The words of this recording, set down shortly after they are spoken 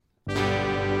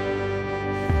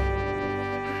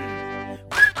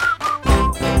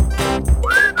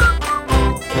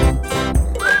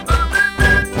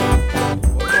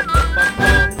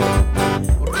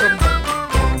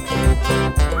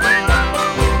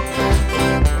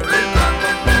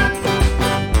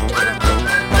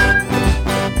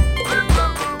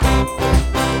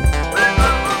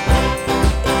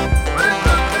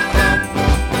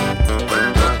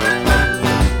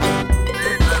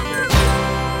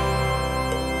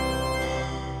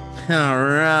All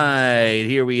right,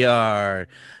 here we are.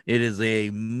 It is a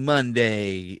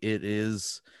Monday. It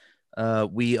is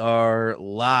we are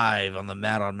live on the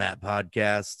Matt on Matt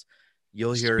podcast.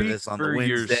 You'll hear Speak this on the for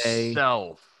Wednesday.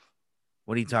 yourself.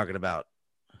 What are you talking about?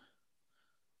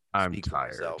 I'm Speak for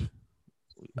tired. yourself.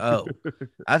 Oh,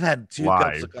 I've had two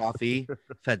cups of Live. coffee.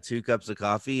 I've had 2 cups of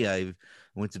coffee. I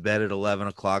went to bed at 11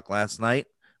 o'clock last night.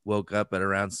 Woke up at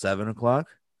around 7 o'clock.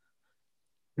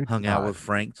 Good Hung out with God.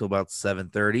 Frank till about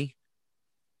 7:30.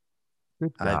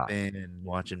 Good I've God. been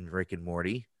watching Rick and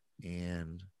Morty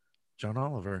and John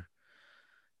Oliver. I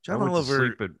John went to Oliver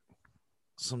sleep at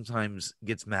sometimes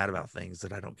gets mad about things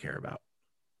that I don't care about.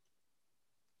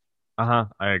 I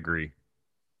agree.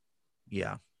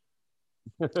 Yeah.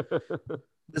 What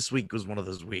This week was one of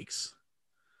those weeks.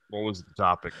 was the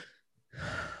topic?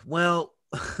 Well,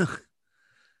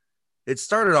 it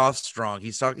started off strong.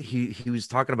 He was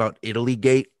talking about Italy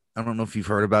Gate. I don't know if you've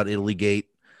heard about Italy Gate.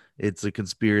 It's a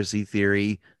conspiracy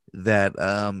theory that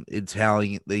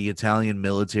the Italian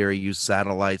military used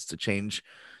satellites to change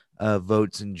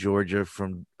votes in Georgia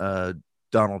from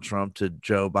Donald Trump to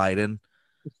Joe Biden.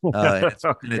 And it's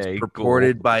Okay, cool.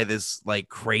 purported by this like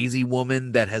crazy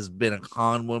woman that has been a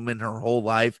con woman her whole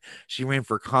life. She ran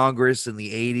for Congress in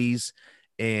the 80s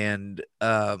and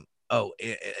and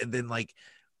then like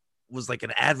was like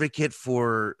an advocate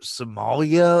for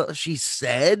Somalia. She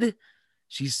said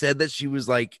that she was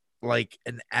like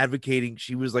an advocating,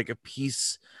 she was like a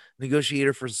peace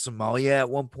negotiator for Somalia at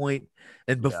one point.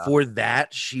 And Yeah. before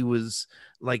that, she was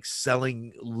like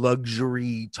selling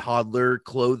luxury toddler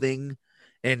clothing.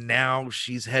 And now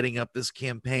she's heading up this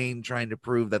campaign trying to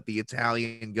prove that the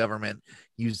Italian government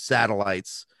used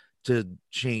satellites to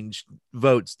change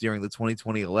votes during the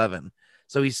 2020 eleven.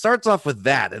 So he starts off with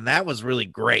that, and that was really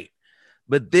great.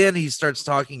 But then he starts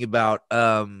talking about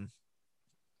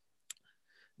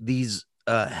these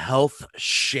health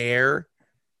share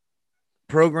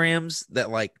programs that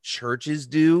like churches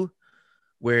do,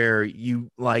 where you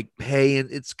like pay,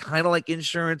 and it's kind of like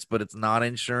insurance, but it's not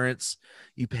insurance.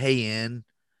 You pay in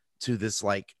to this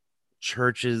like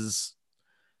church's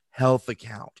health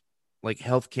account, like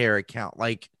healthcare account,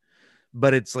 like,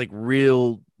 but it's like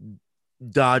real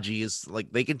dodgy. Is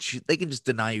like they can just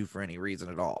deny you for any reason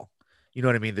at all. You know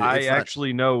what I mean? I It's not.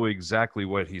 actually know exactly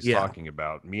what he's Yeah. talking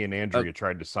about. Me and Uh, Andrea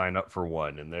tried to sign up for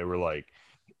one, and they were like,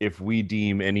 if we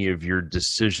deem any of your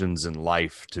decisions in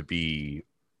life to be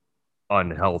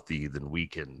unhealthy, then we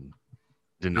can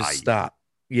deny just you. stop.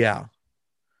 Yeah.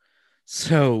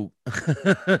 So,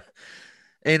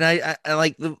 and I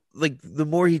like the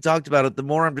more he talked about it, the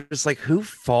more I'm just like, who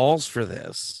falls for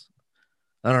this?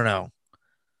 I don't know.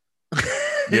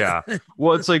 Yeah.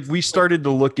 Well, it's like we started to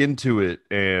look into it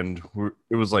and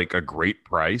it was like a great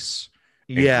price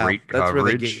and Yeah, great that's where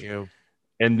they get coverage. you.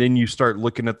 And then you start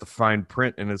looking at the fine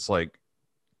print and it's like,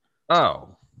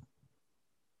 oh,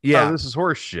 Yeah, this is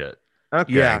horse shit.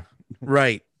 yeah, Okay.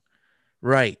 right,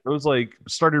 right. It was like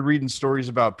started reading stories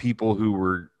about people who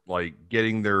were like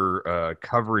getting their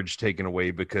coverage taken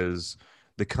away because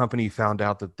the company found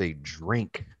out that they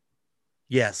drink.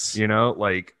 Yes.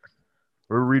 Like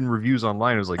we're reading reviews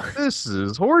online. It was like, this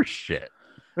is horse shit.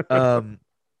 Um,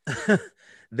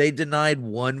 they denied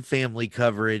one family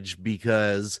coverage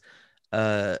because,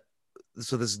 uh,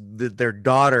 their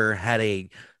daughter had a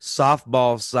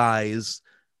softball size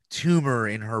tumor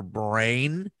in her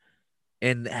brain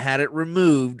and had it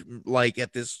removed, like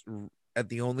at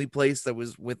the only place that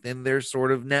was within their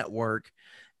sort of network,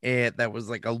 and that was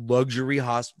like a luxury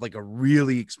hospital, like a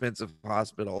really expensive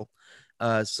hospital.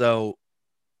 So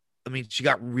I mean, she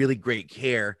got really great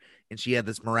care, and she had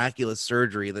this miraculous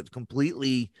surgery that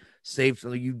completely saved.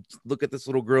 You look at this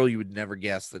little girl, you would never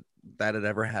guess that that had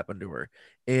ever happened to her.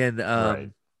 And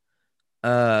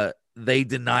Right. they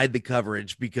denied the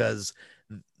coverage because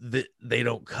they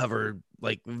don't cover,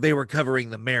 like, they were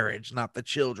covering the marriage, not the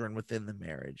children within the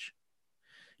marriage.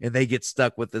 And they get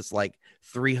stuck with this like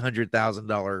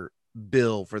 $300,000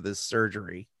 bill for this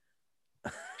surgery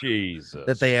that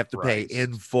Jesus they have to pay in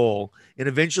Christ. full. And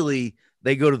eventually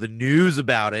they go to the news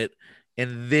about it,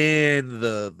 and then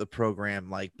the program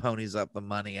like ponies up the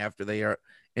money after they are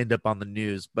end up on the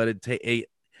news. But it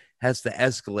has to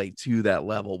escalate to that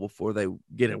level before they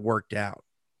get it worked out.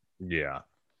 Yeah.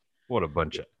 What a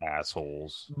bunch of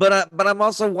assholes. But I'm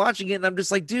also watching it, and I'm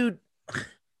just like, dude,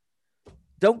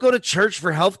 don't go to church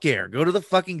for healthcare. Go to the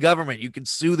fucking government. You can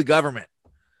sue the government.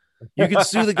 You can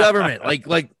sue the government. Like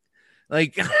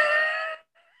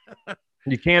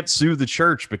You can't sue the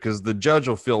church because the judge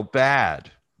will feel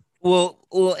bad. well,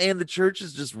 and the church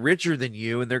is just richer than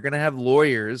you, and they're gonna have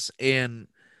lawyers, and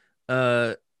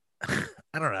uh,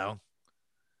 I don't know.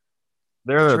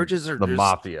 They're Churches are the just,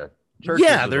 mafia. Churches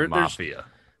yeah, are the mafia.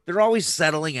 they're always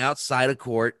settling outside of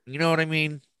court. You know what I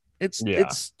mean? It's Yeah.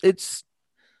 it's it's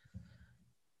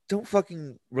don't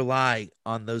fucking rely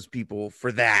on those people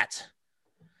for that.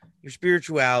 Your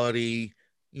spirituality,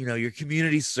 your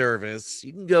community service.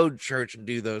 You can go to church and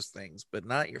do those things, but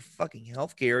not your fucking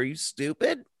healthcare. Are you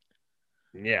stupid?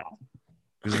 Yeah.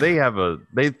 Because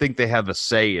they think they have a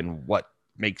say in what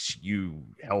makes you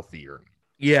healthier.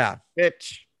 Yeah.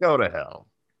 Bitch, go to hell.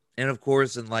 And of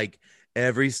course, in like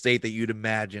every state that you'd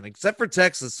imagine, except for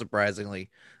Texas, surprisingly,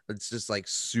 it's just like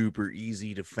super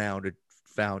easy to found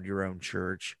your own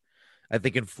church. I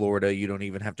think in Florida, you don't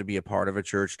even have to be a part of a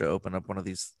church to open up one of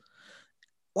these.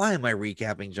 Why am I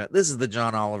recapping John? This is the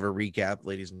John Oliver recap,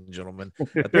 ladies and gentlemen.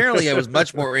 Apparently, I was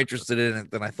much more interested in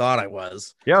it than I thought I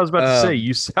was. Yeah, I was about to say,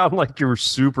 you sound like you were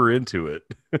super into it.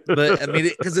 But I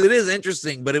mean, because it is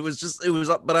interesting, but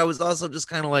but I was also just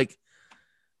kind of like,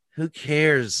 who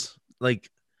cares?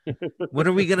 Like, when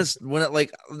are we gonna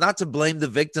like, not to blame the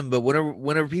victim, but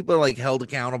when are people like held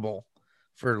accountable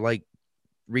for like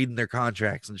reading their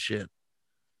contracts and shit?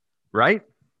 Right?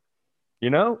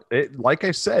 Like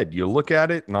I said, you look at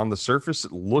it and on the surface,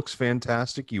 it looks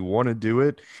fantastic. You want to do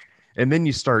it. And then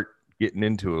you start getting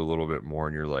into it a little bit more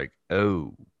and you're like,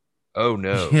 oh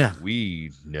no, Yeah.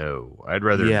 we know. I'd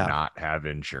rather Yeah. not have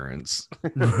insurance.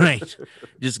 Right.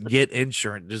 Just get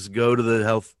insurance. Just go to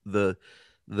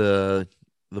the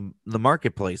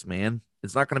marketplace, man.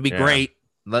 It's not going to be Yeah. great.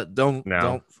 Don't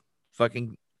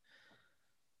fucking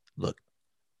look.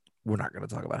 We're not going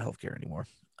to talk about healthcare anymore.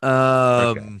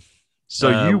 Okay.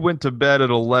 So you went to bed at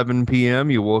 11 p.m.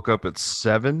 You woke up at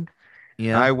 7.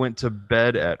 Yeah. I went to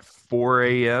bed at 4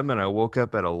 a.m. and I woke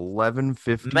up at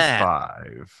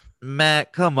 11:55.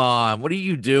 Matt, come on. What are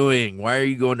you doing? Why are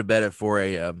you going to bed at 4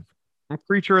 a.m.? I'm a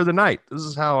creature of the night. This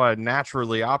is how I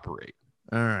naturally operate.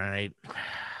 All right.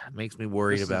 Makes me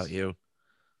worried about you.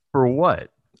 For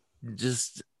what?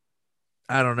 Just,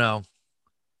 I don't know.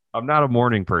 I'm not a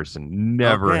morning person.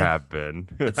 Never have been.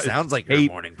 It sounds like you're a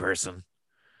morning person.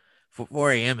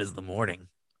 4 a.m. is the morning.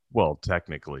 Well,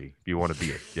 technically, if you want to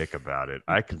be a dick about it,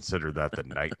 I consider that the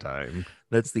nighttime.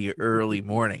 That's the early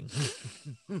morning.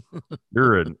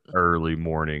 You're an early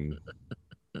morning.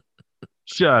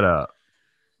 Shut up.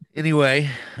 Anyway,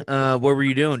 what were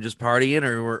you doing? Just partying,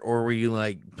 or were you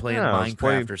like playing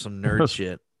Minecraft or some nerd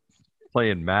shit?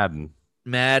 Playing Madden.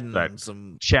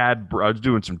 Some Chad. I was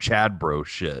doing some Chad bro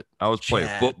shit. I was playing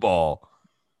football.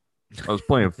 I was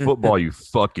playing football. You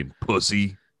fucking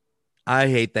pussy. I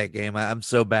hate that game. I'm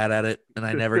so bad at it, and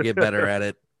I never get better at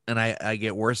it, and I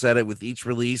get worse at it with each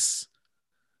release.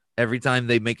 Every time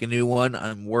they make a new one,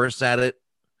 I'm worse at it.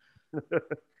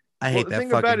 I hate that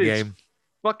fucking game. It's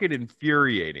fucking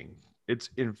infuriating.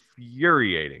 It's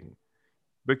infuriating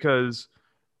because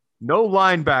no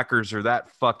linebackers are that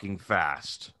fucking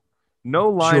fast.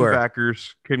 No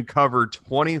linebackers can cover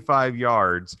 25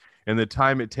 yards in the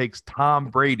time it takes Tom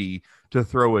Brady to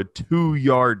throw a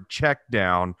 2-yard check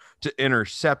down to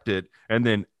intercept it and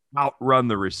then outrun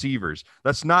the receivers.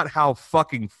 That's not how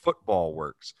fucking football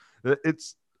works.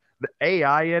 It's the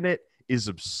AI in it is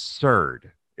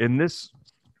absurd. In this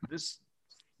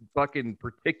fucking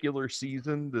particular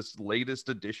season, this latest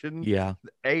edition, the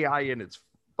AI in it's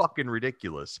fucking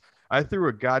ridiculous. I threw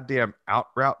a goddamn out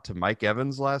route to Mike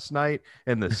Evans last night,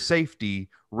 and the safety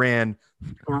ran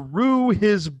through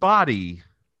his body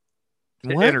to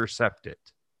intercept it.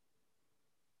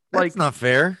 That's not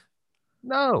fair.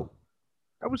 No,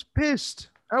 I was pissed.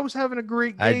 I was having a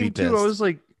great game too. I was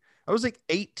like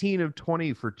 18 of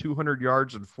 20 for 200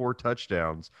 yards and 4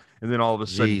 touchdowns, and then all of a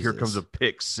sudden, here comes a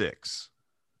pick 6.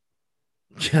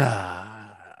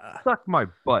 Suck my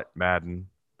butt, Madden.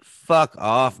 Fuck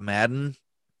off, Madden.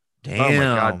 Damn. Oh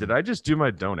my god, did I just do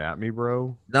my don't at me,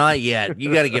 bro? Not yet.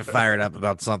 You got to get fired up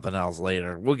about something else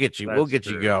later. We'll get you. We'll get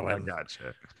you going. I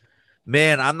gotcha.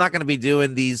 Man, I'm not going to be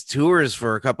doing these tours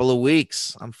for a couple of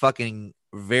weeks. I'm fucking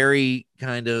very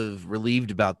kind of relieved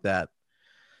about that.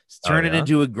 It's turning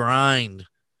into a grind.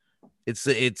 It's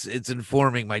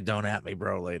informing my don't at me,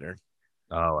 bro, later.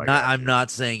 Oh, I'm not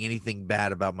saying anything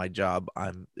bad about my job.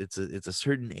 It's a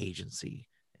certain agency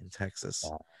in Texas.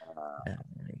 I have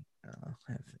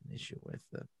an issue with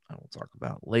that I will talk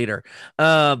about later.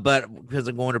 But because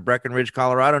I'm going to Breckenridge,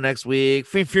 Colorado next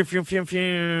week. Can't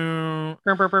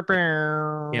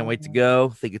wait to go.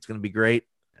 Think it's gonna be great.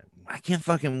 I can't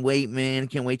fucking wait, man.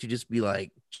 Can't wait to just be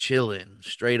like chilling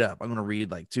straight up. I'm gonna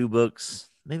read like 2 books.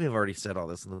 Maybe I've already said all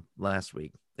this in the last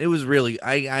week. It was really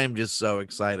I am just so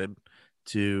excited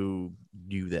to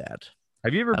do that.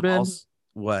 Have you ever been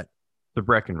what? To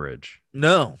Breckenridge?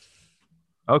 No.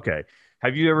 Okay.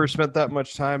 Have you ever spent that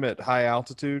much time at high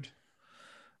altitude?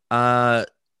 Uh,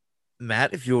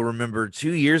 Matt, if you'll remember,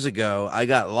 2 years ago, I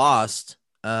got lost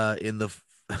in the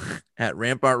at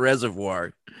Rampart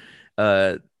Reservoir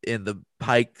in the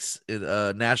Pikes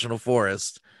National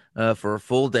Forest for a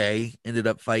full day. Ended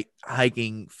up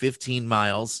hiking 15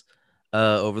 miles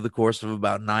over the course of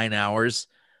about 9 hours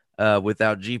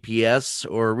without GPS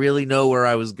or really know where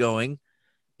I was going.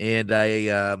 And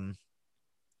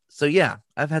so yeah,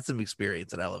 I've had some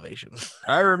experience at elevation.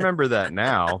 I remember that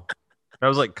now. That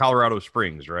was like Colorado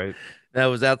Springs, right? That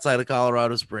was outside of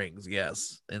Colorado Springs,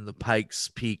 yes, in the Pikes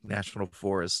Peak National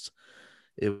Forest.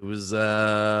 It was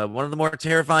one of the more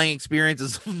terrifying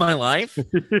experiences of my life.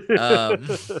 Um,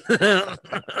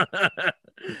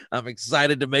 I'm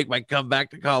excited to make my comeback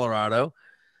to Colorado.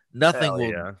 Nothing Hell will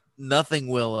yeah. nothing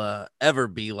will ever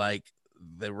be like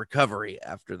the recovery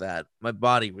after that. My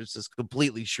body was just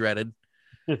completely shredded,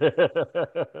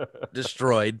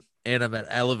 destroyed, and I'm at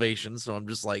elevation, so I'm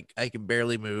just like I can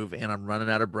barely move and I'm running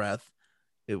out of breath.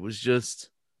 It was just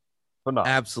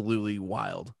Phenomenal. absolutely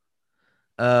wild.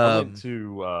 I went Um,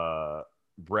 to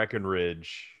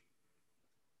Breckenridge.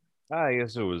 I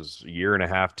guess it was a year and a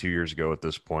half, 2 years ago at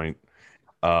this point,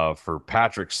 for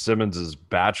Patrick Simmons's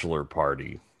bachelor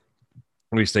party.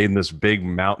 We stayed in this big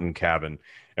mountain cabin,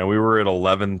 and we were at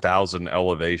 11,000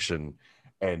 elevation.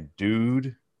 And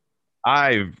dude,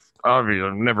 I've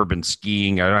never been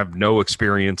skiing. I have no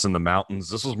experience in the mountains.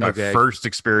 This was my okay, first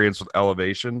experience with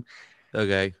elevation.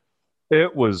 okay,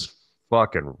 It was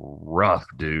fucking rough,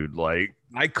 dude. Like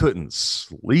I couldn't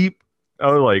sleep.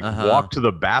 I would like uh huh, walk to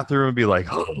the bathroom and be like,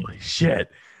 holy shit.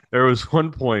 There was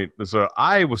one point, so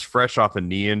I was fresh off a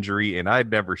knee injury and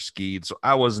I'd never skied, so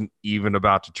I wasn't even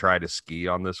about to try to ski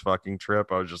on this fucking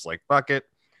trip. I was just like, fuck it.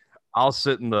 I'll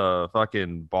sit in the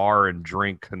fucking bar and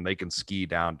drink and they can ski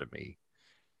down to me.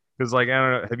 Because like I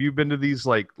don't know, have you been to these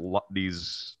like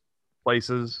these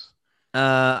places?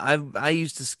 I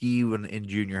used to ski when in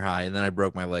junior high, and then I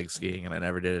broke my leg skiing, and I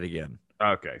never did it again.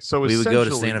 Okay, so We would go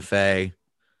to Santa essentially, Fe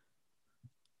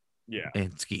yeah.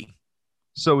 and ski.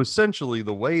 So essentially,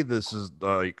 the way this is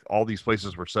like all these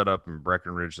places were set up in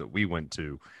Breckenridge that we went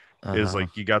to is Uh-huh.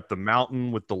 like you got the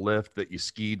mountain with the lift that you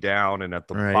ski down, and at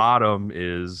the Right. bottom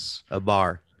is A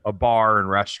bar. a bar and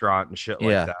restaurant and shit like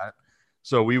Yeah. that.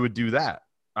 So we would do that.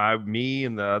 Me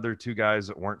and the other two guys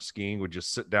that weren't skiing would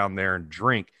just sit down there and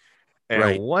drink. And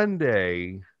Right. one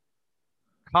day,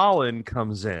 Colin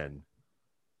comes in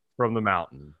from the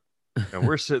mountain, and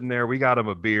we're sitting there. We got him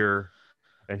a beer,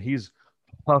 and he's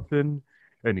puffing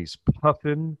and he's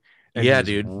puffing and Yeah, he's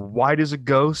dude. white as a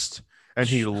ghost. And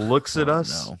he looks at Oh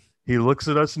us. no. He looks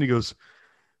at us and he goes,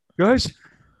 guys,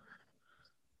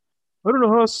 I don't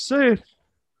know how else to say it.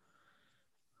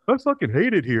 I fucking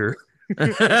hate it here. I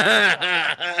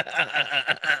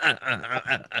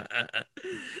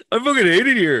fucking hate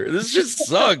it here. This just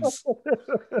sucks. You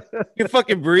can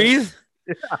fucking breathe.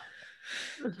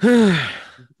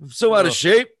 I'm so out of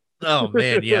shape. Oh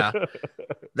man, yeah.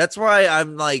 That's why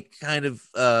I'm like kind of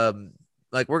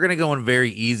like we're gonna go on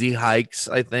very easy hikes,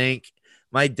 I think.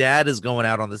 My dad is going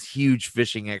out on this huge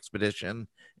fishing expedition,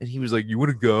 and he was like, "You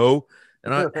want to go?"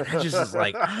 And I just was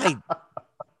like, I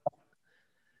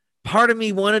part of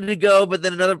me wanted to go, but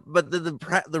then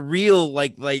the real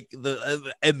like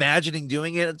the imagining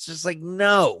doing it, it's just like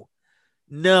no,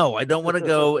 I don't want to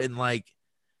go and like.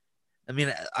 I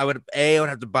mean, I would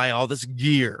have to buy all this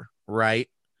gear, right?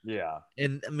 Yeah.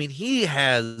 And I mean, he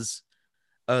has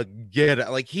a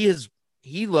get like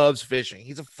he loves fishing.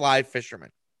 He's a fly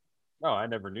fisherman. No, I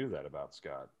never knew that about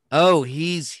Scott. Oh,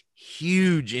 he's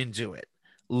huge into it.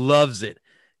 Loves it.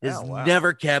 Oh, Has wow.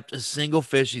 never kept a single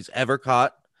fish he's ever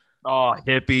caught. Oh,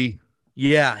 hippie.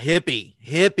 Yeah,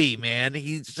 hippie, man.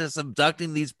 He's just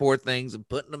abducting these poor things and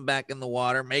putting them back in the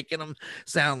water, making them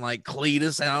sound like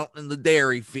Cletus out in the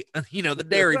the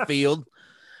dairy field,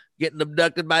 getting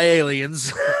abducted by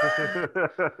aliens.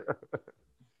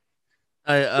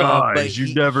 But Guys,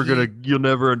 you'll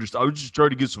never understand. I was just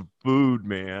trying to get some food,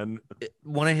 man.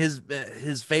 one of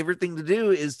his favorite thing to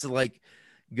do is to like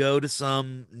go to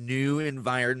some new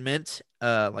environment.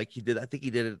 Like he did, I think he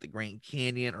did it at the Grand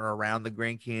Canyon or around the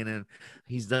Grand Canyon.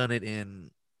 He's done it in,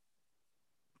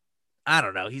 I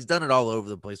don't know. He's done it all over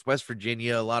the place. West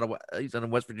Virginia, he's done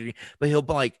in West Virginia, but he'll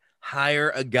like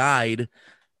hire a guide,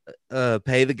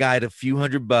 pay the guide a few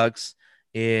 $100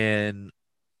 and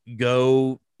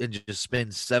go and just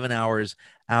spend 7 hours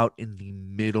out in the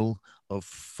middle of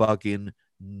fucking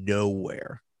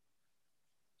nowhere.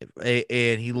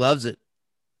 And he loves it.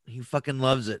 He fucking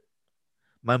loves it.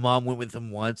 My mom went with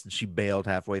him once and she bailed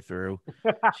halfway through.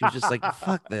 She was just like,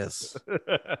 fuck this.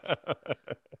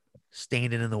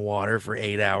 Standing in the water for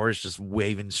 8 hours, just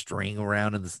waving string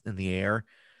around in the air.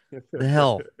 The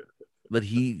hell. But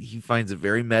he finds it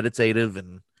very meditative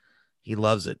and he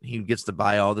loves it. He gets to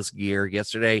buy all this gear.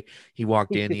 Yesterday, he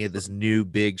walked in. He had this new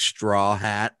big straw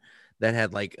hat that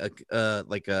had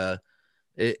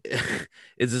it's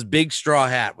this big straw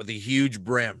hat with a huge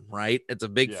brim, right? It's a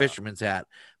big fisherman's hat,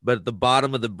 but at the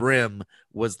bottom of the brim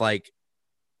was like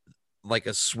a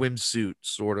swimsuit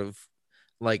sort of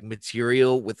like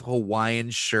material with Hawaiian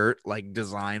shirt like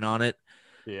design on it.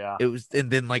 Yeah. It was,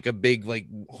 and then like a big like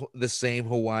the same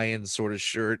Hawaiian sort of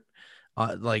shirt,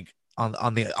 like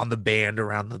on the band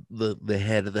around the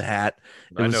head of the hat.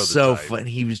 It was so fun.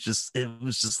 It was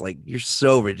just like, you're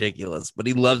so ridiculous, but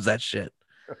he loves that shit.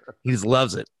 He just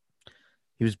loves it.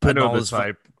 He was putting all his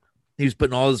type. He was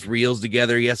putting all his reels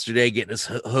together yesterday, getting his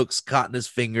hooks caught in his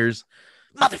fingers.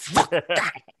 Motherfucker.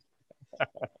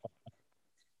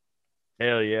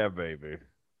 Hell yeah, baby.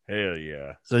 Hell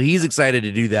yeah. So he's excited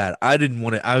to do that. I didn't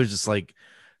want to. I was just like,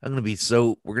 we're going to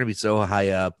be so high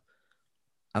up.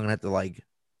 I'm going to have to like,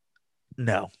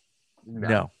 no.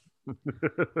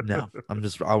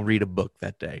 I'll read a book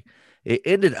that day. It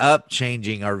ended up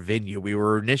changing our venue. We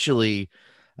were initially,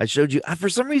 I showed you, for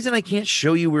some reason, I can't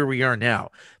show you where we are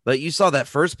now, but you saw that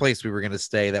first place we were going to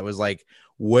stay that was like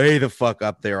way the fuck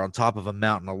up there on top of a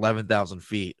mountain, 11,000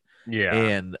 feet. Yeah.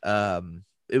 And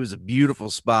it was a beautiful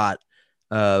spot.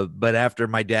 But after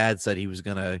my dad said he was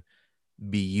going to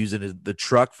be using the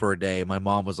truck for a day, my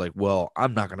mom was like, well,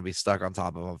 I'm not going to be stuck on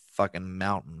top of a fucking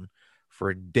mountain for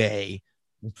a day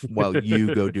while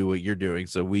you go do what you're doing.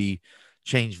 So we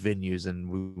changed venues and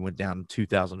we went down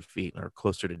 2,000 feet and are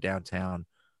closer to downtown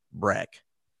Breck.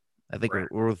 I think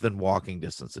we're within walking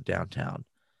distance of downtown.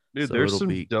 Dude, so there's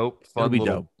some dope, fun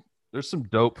little. There's some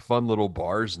dope, fun little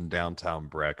bars in downtown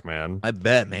Breck, man. I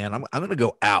bet, man. I'm gonna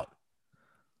go out.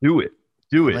 Do it.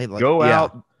 Go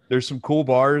out. There's some cool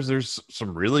bars. There's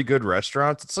some really good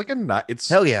restaurants. It's like it's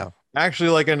hell yeah.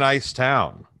 Actually, like a nice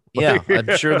town. Yeah,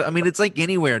 I'm sure. I mean, it's like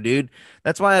anywhere, dude.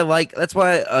 That's why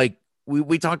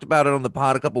we talked about it on the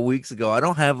pod a couple weeks ago. I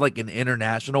don't have like an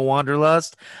international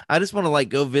wanderlust. I just want to like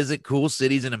go visit cool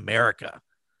cities in America.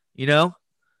 You know?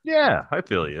 Yeah, I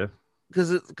feel you.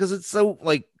 Because it's so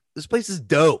like, this place is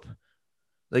dope.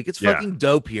 Like, it's fucking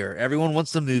dope here. Everyone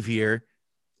wants to move here.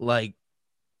 Like,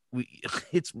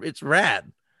 it's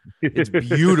rad. It's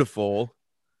beautiful.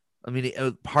 I mean,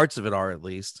 parts of it are, at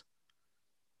least.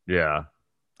 Yeah.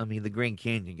 I mean, the Grand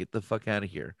Canyon, get the fuck out of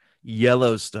here.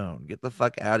 Yellowstone, get the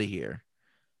fuck out of here.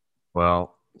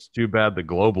 Well, it's too bad the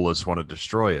globalists want to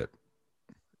destroy it.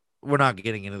 We're not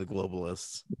getting into the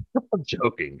globalists. I'm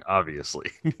joking,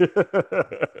 obviously.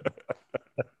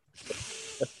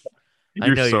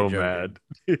 You're so mad.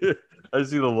 I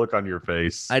see the look on your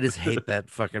face. I just hate that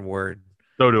fucking word.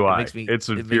 So do I. It's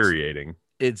infuriating.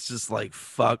 It's just like,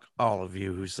 fuck all of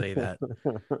you who say that.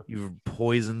 You've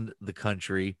poisoned the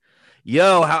country.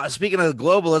 Yo, speaking of the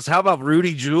globalists, how about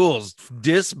Rudy Jules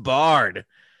disbarred,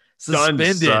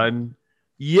 suspended? Done, son.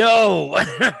 Yo,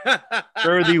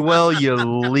 fare thee well, you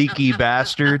leaky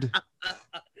bastard.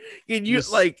 Can you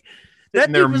like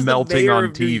that? They're melting on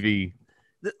TV.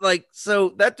 So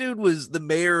that dude was the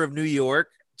mayor of New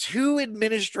York 2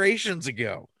 administrations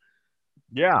ago.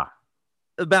 Yeah.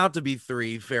 About to be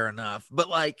 3, fair enough. But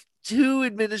like 2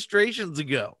 administrations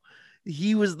ago,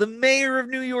 he was the mayor of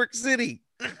New York City.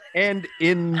 And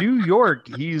in New York,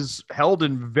 he's held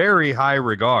in very high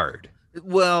regard.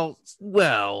 Well,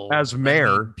 as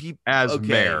mayor,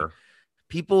 mayor.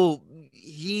 People,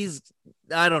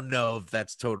 I don't know if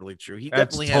that's totally true.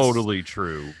 That's totally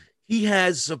true. He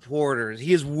has supporters.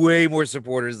 He has way more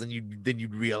supporters than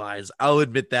you'd realize. I'll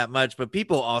admit that much. But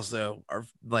people also are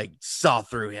like saw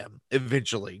through him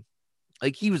eventually.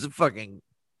 Like, he was a fucking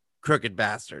crooked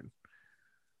bastard.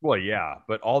 Well, yeah,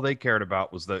 but all they cared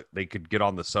about was that they could get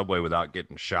on the subway without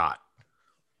getting shot.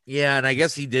 Yeah, and I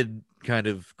guess he did kind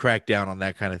of crack down on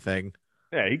that kind of thing.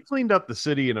 Yeah, he cleaned up the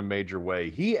city in a major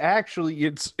way. He actually,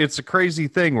 it's a crazy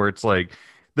thing where it's like,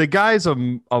 the guy's a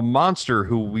monster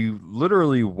who we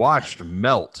literally watched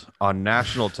melt on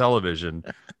national television,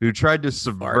 who tried to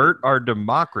subvert our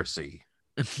democracy.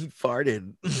 He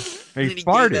farted. He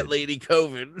farted. Gave that lady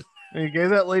COVID. He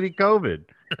gave that lady COVID.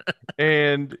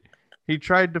 And he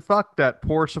tried to fuck that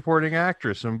poor supporting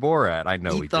actress in Borat. I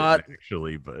know he didn't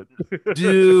actually, but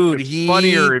dude, he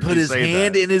put his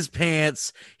hand in his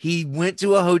pants. He went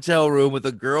to a hotel room with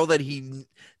a girl that he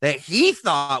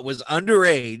thought was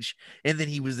underage, and then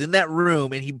he was in that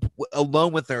room and he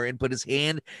alone with her and put his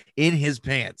hand in his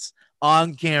pants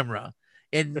on camera.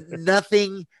 and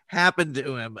nothing happened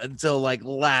to him until like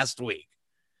last week.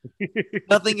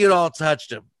 Nothing at all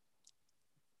touched him.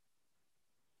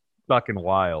 Fucking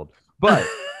wild. But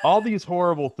all these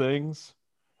horrible things,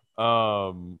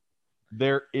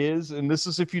 there is, and this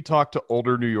is if you talk to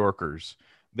older New Yorkers,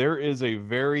 there is a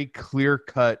very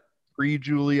clear-cut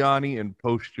pre-Giuliani and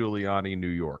post-Giuliani New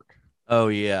York. Oh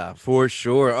yeah, for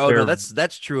sure. Oh no,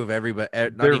 that's true of everybody.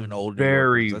 Not even old New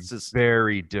Yorkers. That's just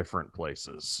very different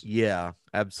places. Yeah,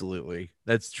 absolutely.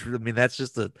 That's true. I mean,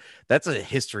 that's a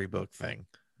history book thing.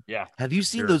 Yeah. Have you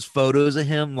seen those photos of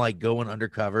him like going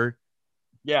undercover?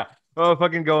 Yeah. Oh,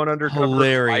 fucking going undercover.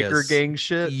 Hilarious. Biker gang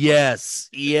shit. Yes.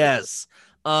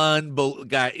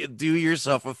 Guy, do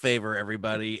yourself a favor,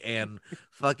 everybody, and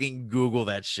fucking Google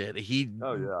that shit.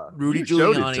 Rudy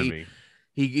Giuliani.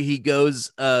 He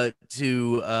goes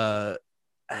to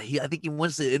I think he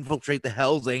wants to infiltrate the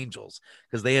Hells Angels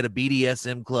because they had a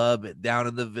BDSM club down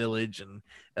in the village, and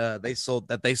they sold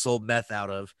meth out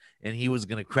of, and he was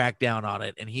going to crack down on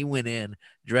it. And he went in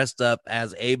dressed up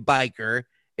as a biker,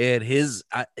 and his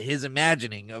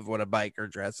imagining of what a biker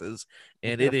dresses,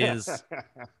 and it is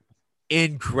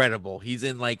incredible. He's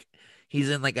in like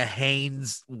a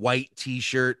Hanes white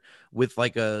t-shirt with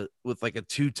like a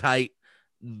too tight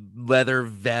leather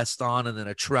vest on, and then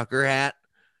a trucker hat.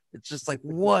 It's just like,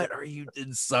 what are you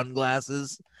in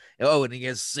sunglasses? Oh, and he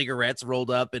has cigarettes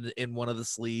rolled up in one of the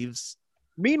sleeves.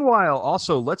 Meanwhile,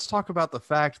 also, let's talk about the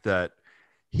fact that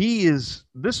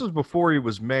this was before he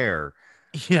was mayor.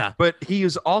 Yeah. But he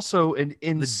is also an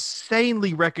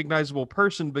insanely recognizable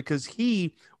person because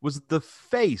he was the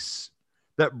face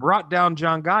that brought down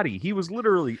John Gotti. He was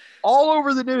literally all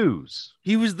over the news.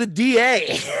 He was the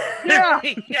DA. Yeah.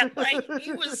 He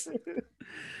was...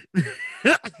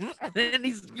 and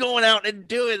he's going out and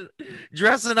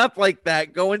dressing up like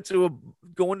that, going to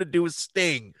do a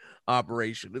sting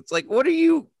operation. It's like, what are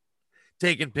you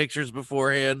taking pictures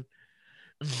beforehand?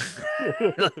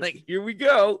 Like, here we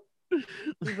go.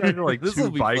 Like this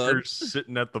two bikers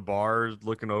sitting at the bar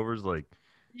looking over is like,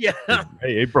 yeah,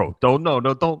 hey bro, don't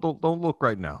look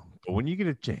right now, but when you get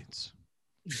a chance,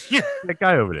 that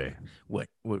guy over there, what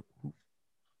what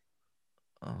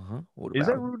is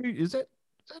that Rudy? Is that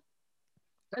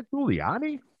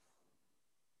Giuliani?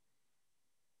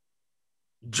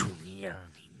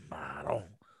 Model.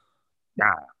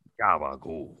 Nah,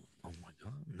 gabagool. Oh my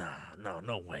god,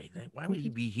 no way. Why would he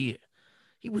be here?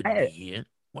 He wouldn't be here.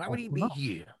 Why would he be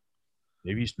here?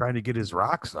 Maybe he's trying to get his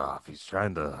rocks off. He's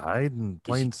trying to hide in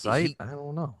plain sight. I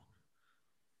don't know.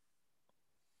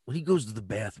 When he goes to the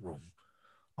bathroom,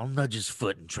 I'll nudge his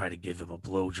foot and try to give him a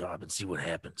blowjob and see what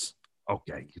happens.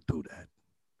 Okay, you do that.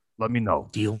 Let me know.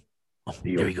 Deal? Oh,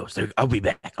 deal. There he goes. I'll be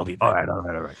back. All right.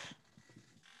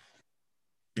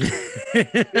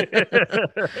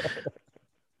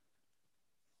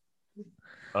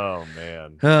 Oh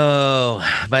man.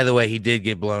 Oh, by the way, he did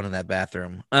get blown in that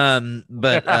bathroom.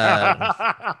 But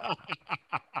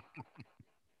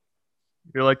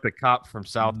you're like the cop from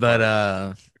South. But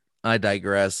I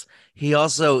digress. He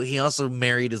also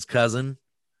married his cousin.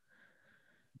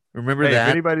 Remember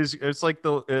that?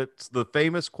 It's the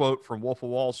famous quote from Wolf of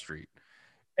Wall Street.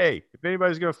 Hey, if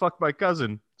anybody's gonna fuck my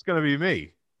cousin, it's gonna be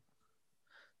me.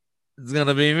 It's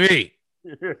gonna be me.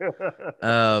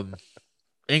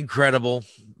 Incredible.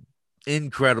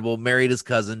 Married his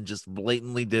cousin, just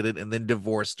blatantly did it, and then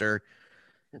divorced her.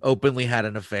 Openly had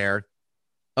an affair.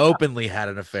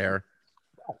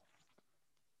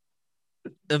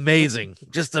 Amazing.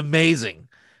 Just amazing.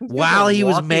 While he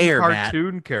was mayor,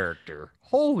 cartoon character.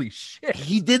 Holy shit.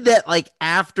 He did that like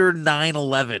after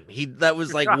 9/11. That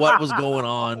was like what was going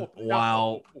on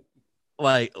while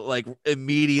like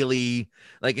immediately,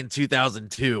 like in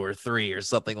 2002 or 3 or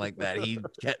something like that.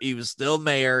 He was still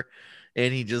mayor,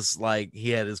 and he just like, he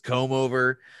had his comb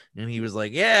over, and he was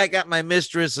like, yeah, I got my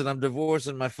mistress and I'm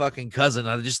divorcing my fucking cousin.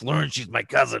 I just learned she's my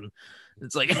cousin.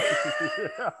 It's like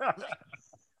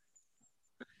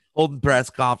holding press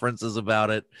conferences about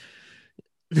it.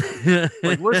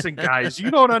 Like, listen, guys,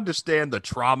 you don't understand the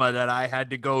trauma that I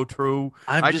had to go through.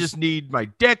 I just need my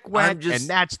dick wet, and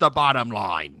that's the bottom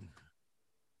line.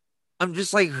 I'm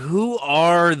just like, who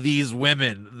are these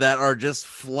women that are just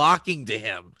flocking to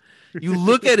him? You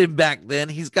look at him back then,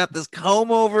 he's got this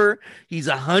comb over, he's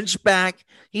a hunchback,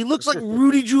 he looks like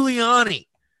Rudy Giuliani.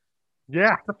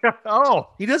 Yeah. Oh,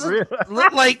 he doesn't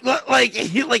look like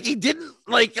he looks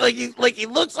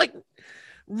like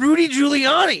Rudy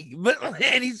Giuliani,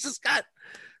 and he's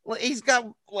got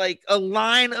like a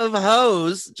line of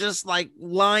hoes just like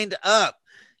lined up.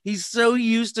 He's so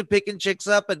used to picking chicks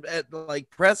up at like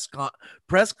press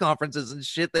conferences and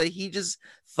shit that he just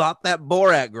thought that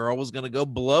Borat girl was gonna go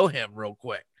blow him real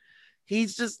quick.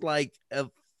 He's just like a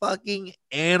fucking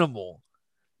animal.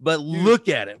 But Dude, look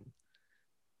at him.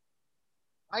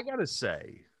 I gotta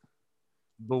say,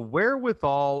 the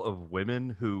wherewithal of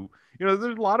women who, there's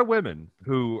a lot of women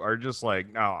who are just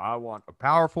like, no, I want a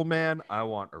powerful man, I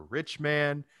want a rich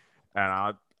man,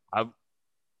 and I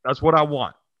that's what I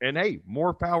want. And hey,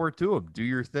 more power to them. Do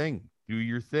your thing. Do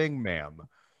your thing, ma'am.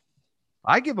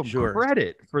 I give them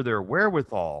credit for their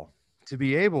wherewithal to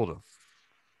be able to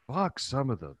fuck some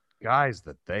of the guys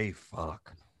that they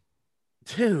fuck.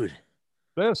 Dude.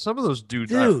 Some of those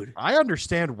dudes, I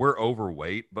understand we're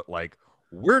overweight, but like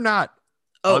we're not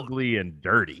ugly and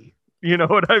dirty. You know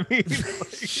what I mean?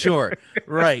 Sure.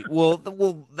 Right. Well,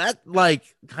 that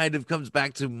like kind of comes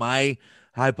back to my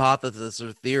hypothesis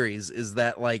or theories is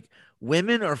that like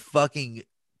women are fucking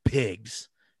pigs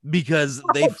because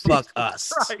they fuck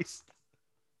us. Christ.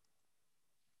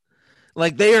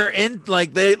 Like they are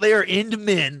they are into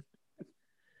men.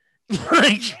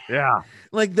 Like yeah.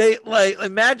 Like they like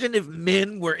imagine if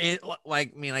men were in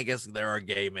like I mean I guess there are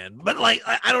gay men, but like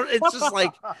I don't it's just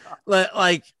like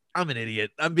I'm an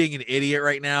idiot. I'm being an idiot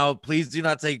right now. Please do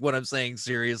not take what I'm saying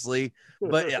seriously.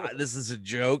 But yeah, this is a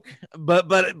joke.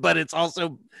 But it's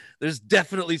also there's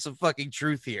definitely some fucking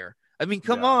truth here. I mean,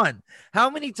 come on. How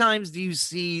many times do you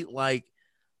see like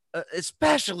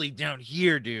especially down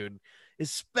here, dude,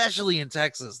 especially in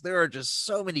Texas, there are just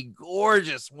so many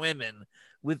gorgeous women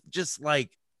with just like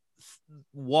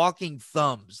walking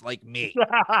thumbs like me.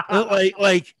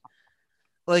 like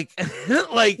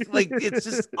it's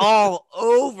just all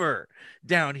over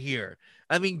down here.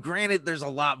 I mean, granted, there's a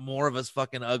lot more of us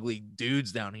fucking ugly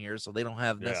dudes down here, so they don't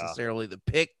have necessarily the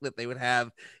pick that they would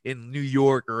have in New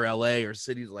York or LA or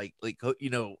cities like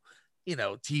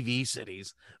TV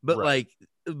cities. But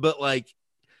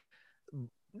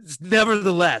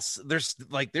nevertheless,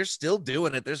 they're still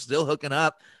doing it. They're still hooking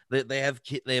up. They have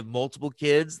multiple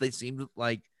kids. They seem to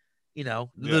like,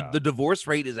 the divorce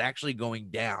rate is actually going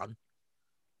down.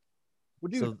 Well,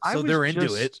 dude, so they're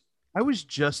into it. I was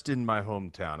just in my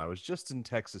hometown. I was just in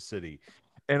Texas City,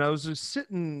 and I was just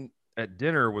sitting at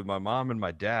dinner with my mom and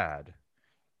my dad,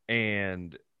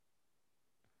 and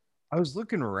I was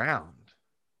looking around.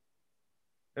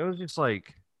 It was just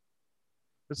like,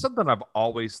 it's something I've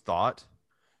always thought,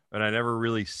 and I never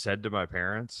really said to my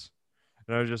parents.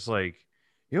 And I was just like,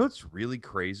 what's really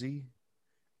crazy?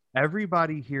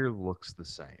 Everybody here looks the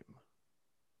same.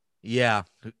 Yeah,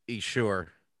 sure.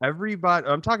 Everybody,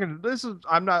 I'm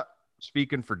not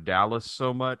speaking for Dallas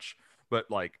so much,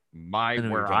 but like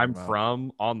where I'm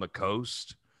from on the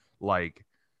coast, like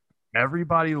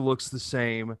everybody looks the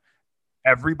same.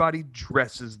 Everybody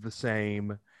dresses the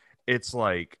same. It's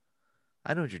like,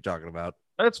 I know what you're talking about.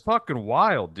 That's fucking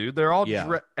wild, dude. They're all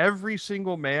every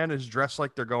single man is dressed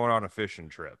like they're going on a fishing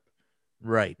trip.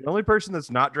 Right. The only person that's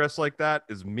not dressed like that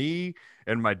is me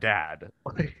and my dad.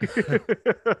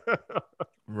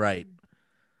 Right.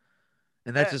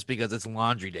 And that's just because it's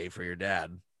laundry day for your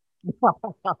dad.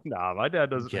 Nah, my dad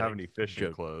doesn't have any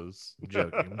fishing clothes.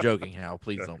 I'm joking, Hal.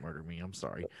 Please don't murder me. I'm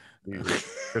sorry. He'll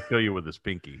kill you with his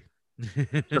pinky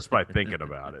just by thinking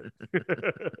about it.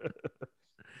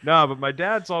 No, but my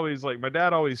dad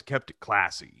always kept it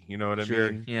classy. You know what I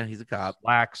mean? Yeah, he's a cop.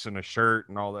 Slacks and a shirt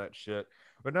and all that shit.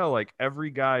 But no, like every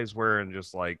guy's wearing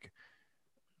just like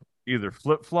either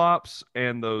flip-flops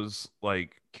and those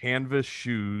like canvas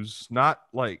shoes, not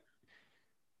like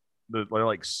they're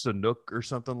like Sanuk or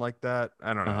something like that.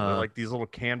 I don't know. They're like these little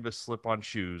canvas slip-on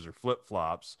shoes or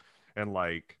flip-flops and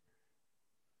like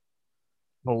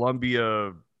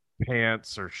Columbia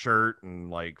pants or shirt and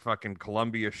like fucking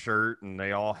Columbia shirt, and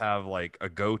they all have like a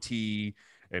goatee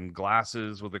and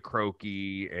glasses with a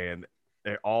croaky, and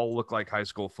they all look like high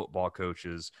school football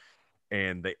coaches,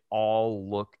 and they all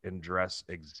look and dress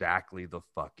exactly the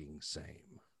fucking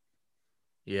same.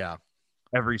 Yeah.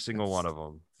 Every single one of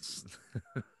them.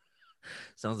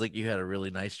 Sounds like you had a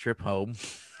really nice trip home.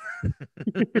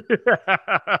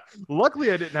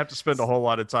 Luckily, I didn't have to spend a whole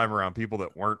lot of time around people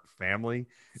that weren't family.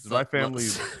 My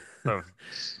family's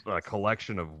a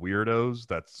collection of weirdos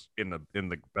that's in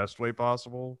the best way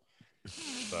possible.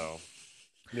 So,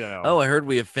 Oh, I heard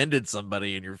we offended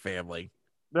somebody in your family.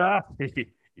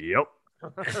 Yep.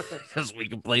 Because we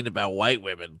complained about white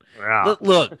women. Yeah.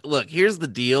 Look, here's the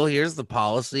deal. Here's the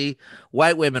policy.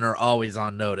 White women are always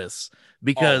on notice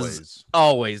because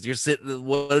always you're sitting.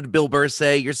 What did Bill Burr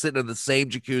say? You're sitting in the same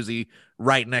jacuzzi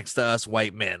right next to us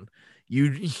white men.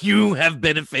 You have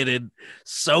benefited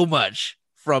so much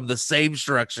from the same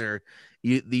structure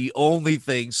The only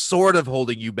thing sort of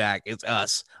holding you back is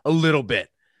us a little bit.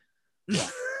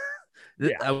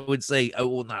 Yeah. I would say,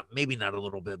 well, maybe not a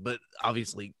little bit, but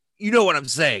obviously, you know what I'm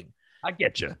saying. I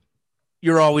get you.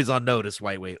 You're always on notice,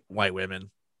 white women,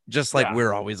 just like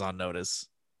we're always on notice.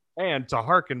 And to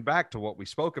harken back to what we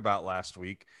spoke about last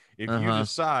week, if you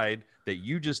decide that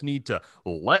you just need to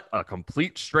let a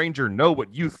complete stranger know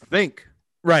what you think,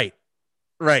 right,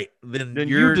 then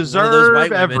you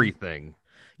deserve everything.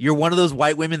 You're one of those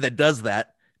white women that does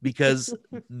that because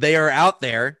they are out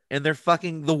there and they're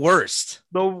fucking the worst.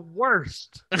 The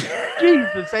worst.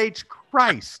 Jesus H.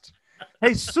 Christ.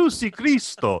 Jesus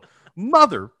Cristo.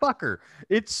 Motherfucker.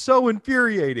 It's so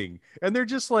infuriating. And they're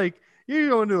just like, you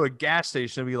go into a gas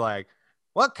station and be like,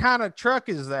 what kind of truck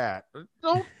is that?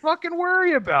 Don't fucking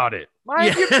worry about it.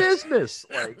 Mind your business.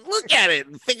 Like, look at it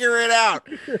and figure it out.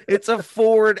 It's a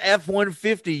Ford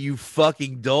F-150, you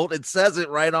fucking dolt. It says it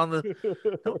right on the.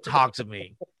 Don't talk to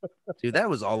me, dude. That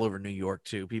was all over New York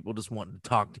too. People just wanting to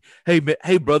talk. Hey,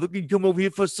 brother, can you come over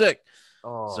here for a sec?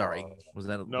 Sorry, was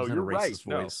that a racist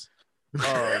voice? No.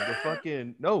 The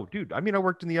fucking no, dude. I mean, I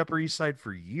worked in the Upper East Side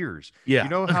for years. Yeah, you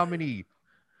know how many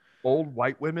old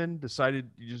white women decided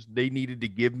they needed to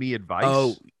give me advice?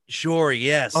 Oh, sure.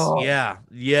 Yes. Oh. Yeah.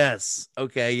 Yes.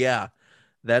 Okay. Yeah.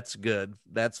 That's good.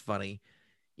 That's funny.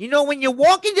 You know, when you're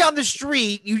walking down the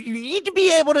street, you need to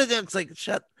be able to. It's like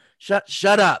shut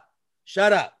up.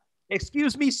 Shut up.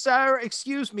 Excuse me, sir.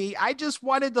 Excuse me. I just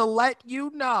wanted to let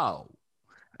you know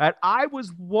that I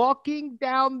was walking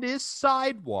down this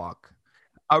sidewalk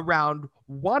around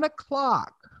 1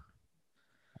 o'clock.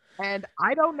 And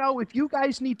I don't know if you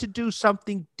guys need to do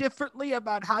something differently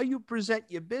about how you present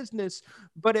your business,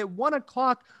 but at 1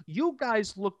 o'clock, you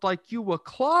guys looked like you were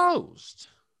closed.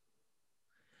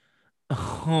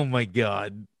 Oh, my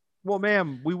God. Well,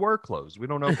 ma'am, we were closed. We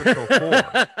don't open until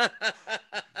 4.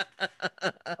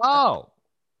 Oh.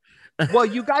 Well,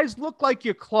 you guys look like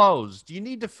you're closed. You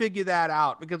need to figure that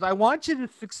out because I want you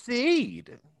to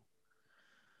succeed.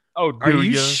 Oh, are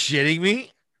you shitting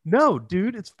me? No,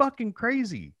 dude, it's fucking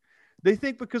crazy. They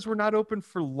think because we're not open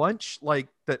for lunch, like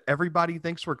that everybody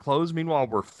thinks we're closed. Meanwhile,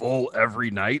 we're full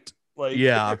every night. Like,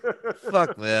 yeah,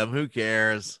 fuck them. Who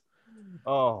cares?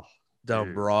 Oh,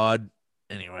 dumb broad.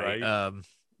 Anyway, right?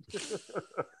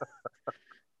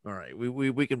 All right,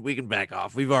 we can back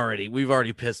off. We've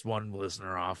already pissed one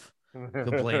listener off,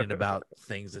 complaining about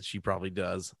things that she probably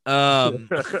does.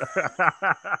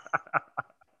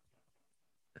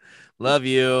 Love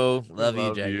you,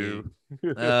 Jackie.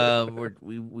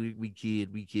 We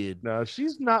kid. No,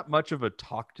 she's not much of a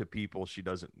talk to people she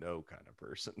doesn't know kind of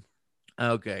person.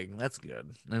 Okay, that's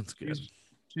good.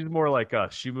 She's more like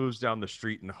us. She moves down the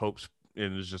street and hopes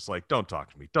and is just like, don't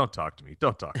talk to me. Don't talk to me.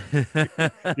 Don't talk to me.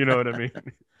 You know what I mean?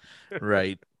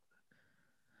 Right.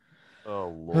 Oh,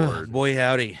 Lord. Boy,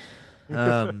 howdy.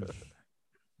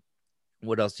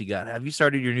 What else you got? Have you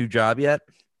started your new job yet?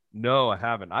 No, I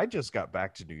haven't. I just got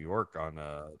back to New York on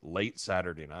a late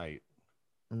Saturday night.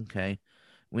 Okay.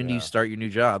 When do you start your new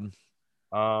job?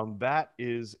 That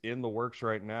is in the works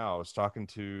right now. I was talking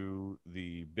to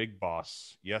the big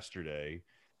boss yesterday,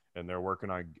 and they're working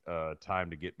on time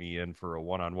to get me in for a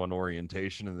one-on-one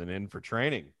orientation and then in for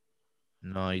training.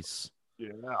 Nice.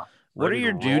 Yeah. What are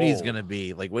your duties going to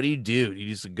be? Like, what do? You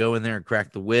just go in there and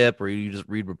crack the whip, or you just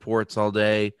read reports all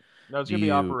day? No, it's going to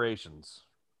be operations.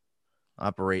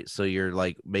 So you're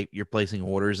like, you're placing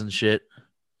orders and shit?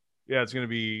 Yeah, it's going to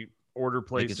be order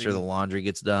placing. Making sure the laundry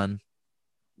gets done?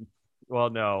 Well,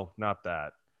 no, not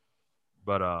that.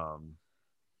 But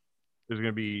there's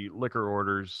going to be liquor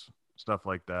orders, stuff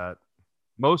like that.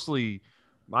 Mostly,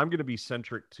 I'm going to be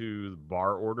centric to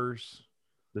bar orders.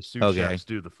 The sous chefs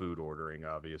do the food ordering,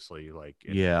 obviously, like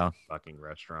in a fucking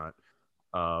restaurant.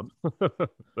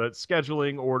 But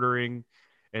scheduling, ordering,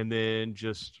 and then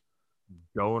just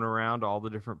going around all the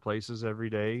different places every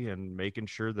day and making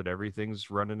sure that everything's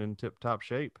running in tip-top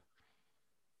shape.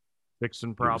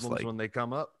 Fixing problems when they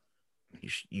come up.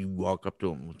 You walk up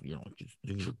to them,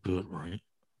 things are good, right?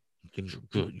 Things are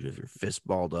good. You have your fist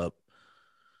balled up.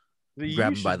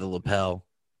 Grab them by the lapel.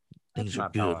 Things are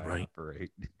good, right?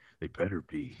 They better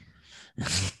be.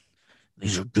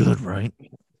 These are good, right?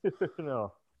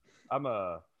 No, I'm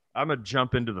a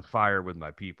jump into the fire with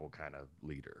my people kind of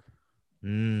leader.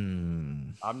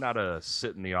 I'm not a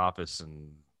sit in the office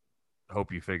and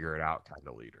hope you figure it out kind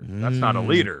of leader. That's not a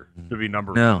leader to be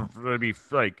to be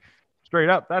like straight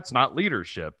up. That's not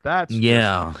leadership. That's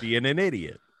just being an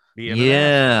idiot.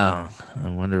 I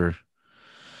wonder.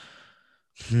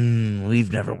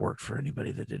 We've never worked for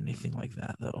anybody that did anything like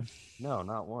that, though. No,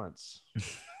 not once.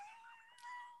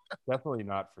 Definitely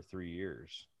not for 3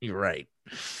 years. You're right.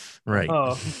 Right.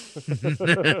 Um,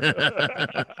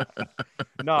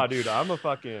 nah, dude, I'm a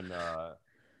fucking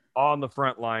on the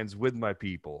front lines with my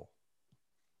people.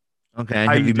 Okay.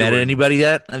 How Have you you met doing? anybody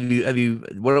yet? Have you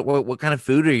what kind of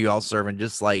food are you all serving?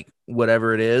 Just like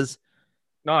whatever it is?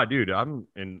 Nah, dude, I'm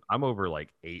over like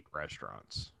 8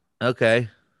 restaurants. Okay.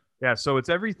 Yeah, so it's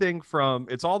everything from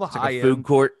it's all the It's like a high food end.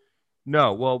 court.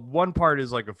 No, well, one part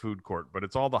is like a food court, but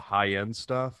it's all the high end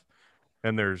stuff.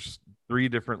 And there's 3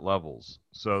 different levels.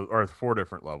 So, or 4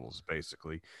 different levels,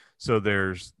 basically. So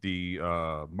there's the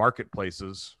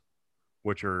marketplaces,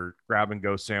 which are grab and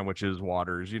go sandwiches,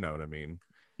 waters, you know what I mean?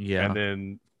 And Yeah.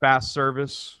 then fast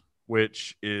service,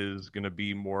 which is going to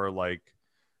be more like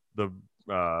the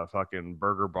fucking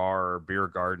burger bar or beer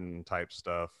garden type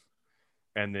stuff.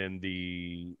 And then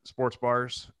the sports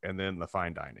bars, and then the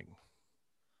fine dining.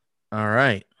 All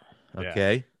right. Yeah.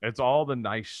 Okay. It's all the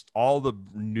nice, all the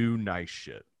new nice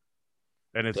shit.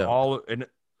 And it's Dope. all, and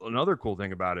another cool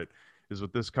thing about it is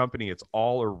with this company, it's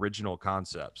all original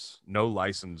concepts, no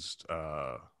licensed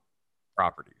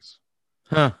properties.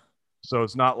 Huh. So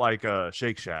it's not like a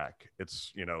Shake Shack.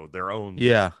 It's, you know,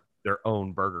 Yeah. their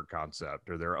own burger concept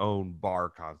or their own bar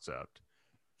concept.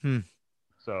 Hmm.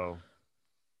 So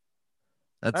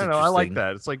I That's don't know. I like interesting.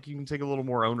 that. It's like you can take a little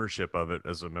more ownership of it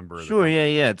as a member of the Sure. Yeah.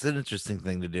 company. Yeah. It's an interesting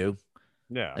thing to do.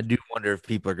 Yeah. I do wonder if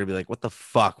people are gonna be like, "What the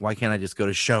fuck? Why can't I just go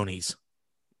to Shoney's?"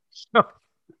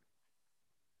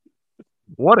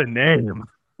 What a name.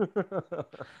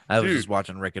 I was Dude, just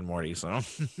watching Rick and Morty, so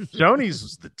Shoney's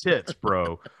was the tits,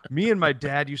 bro. Me and my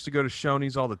dad used to go to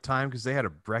Shoney's all the time because they had a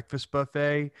breakfast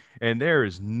buffet, and there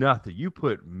is nothing. You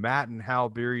put Matt and Hal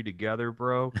Beery together,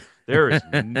 bro. There is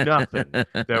nothing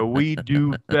that we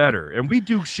do better, and we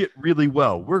do shit really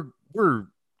well. We're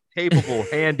capable,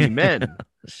 handy men.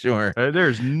 Sure.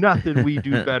 There's nothing we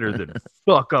do better than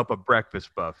fuck up a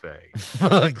breakfast buffet.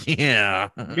 Fuck yeah.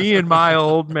 Me and my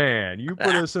old man. You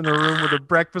put us in a room with a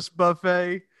breakfast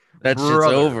buffet, That shit's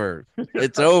brother. over.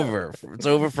 It's over. It's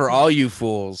over for all you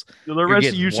fools. The You're rest of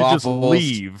getting you should just waffles.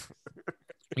 leave.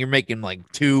 You're making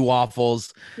like 2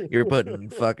 waffles. You're putting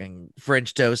fucking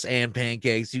French toast and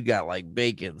pancakes. You got like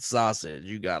bacon, sausage.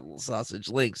 You got sausage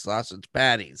links, sausage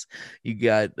patties. You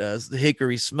got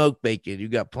hickory smoked bacon. You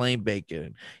got plain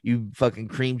bacon. You fucking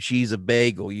cream cheese a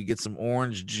bagel. You get some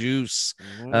orange juice.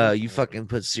 You fucking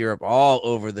put syrup all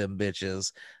over them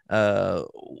bitches.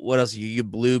 What else? You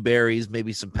blueberries,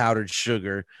 maybe some powdered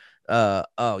sugar.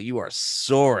 Oh, you are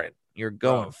soaring. You're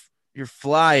going. Bro. You're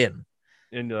flying.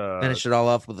 And Finish it all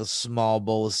off with a small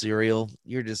bowl of cereal.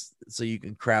 You're just so you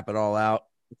can crap it all out.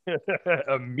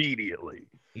 immediately,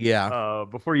 Yeah.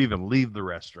 before you even leave the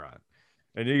restaurant.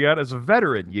 And you got, as a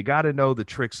veteran, you got to know the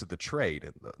tricks of the trade.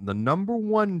 And the number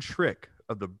one trick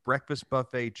of the breakfast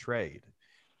buffet trade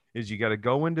is you got to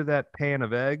go into that pan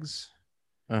of eggs,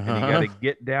 and you got to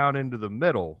get down into the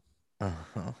middle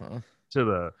to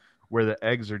the where the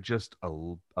eggs are just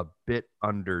a bit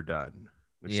underdone.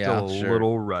 It's Yeah, still a sure.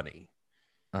 little runny.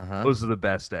 Those are the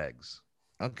best eggs.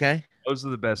 Okay. Those are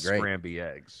the best Great. scramby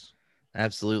eggs.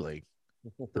 Absolutely.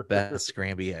 The best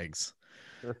scramby eggs.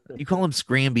 You call them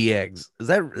scramby eggs. Is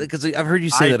that because I've heard you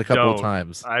say that a couple of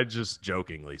times? I just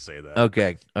jokingly say that.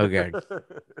 Okay. Okay.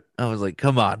 I was like,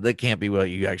 come on, that can't be what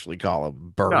you actually call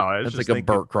them. Bert. No, I was That's just like a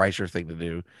thinking. Bert Kreischer thing to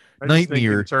do. I just think in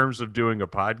Nightmare. terms of doing a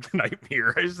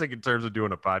nightmare. I just think in terms of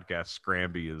doing a podcast,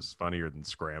 Scramby is funnier than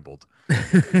Scrambled.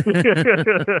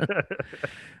 I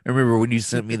remember when you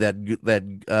sent me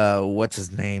that what's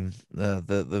his name?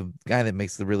 The guy that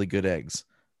makes the really good eggs.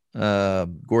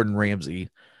 Gordon Ramsay.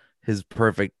 His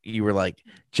perfect, you were like,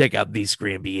 check out these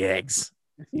scramby eggs.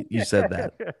 You said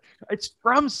that. It's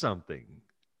from something.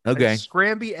 Okay.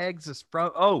 Scramby eggs is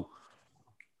from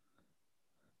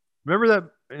remember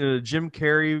that Jim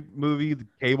Carrey movie, The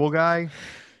Cable Guy?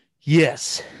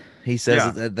 Yes. He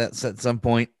says Yeah. it that's at some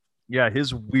point. Yeah,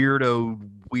 his weird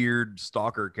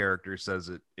stalker character says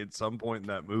it at some point in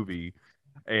that movie.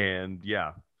 And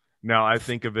yeah, now I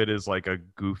think of it as like a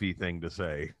goofy thing to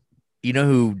say. You know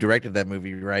who directed that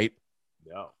movie, right?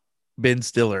 No. Ben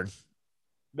Stiller.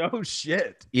 No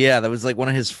shit. Yeah, that was like one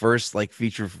of his first like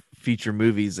feature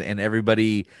movies, and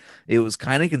it was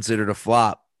kind of considered a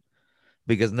flop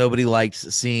because nobody liked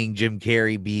seeing Jim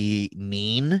Carrey be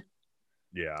mean,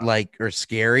 Yeah. like, or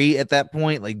scary at that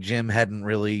point. Like Jim hadn't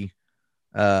really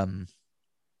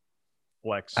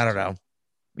Flexed. I don't know.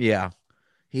 Yeah.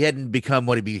 He hadn't become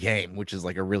what he became, which is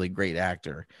like a really great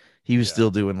actor. He was still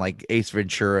doing like Ace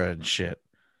Ventura and shit.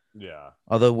 Yeah.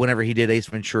 Although whenever he did Ace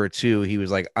Ventura 2, he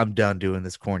was like, I'm done doing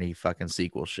this corny fucking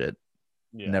sequel shit.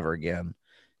 Yeah. Never again.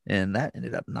 And that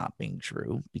ended up not being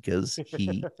true because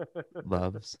he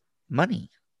loves money.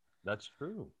 That's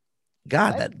true.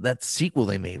 God, that sequel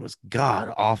they made was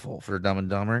god awful for Dumb and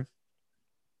Dumber.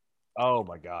 Oh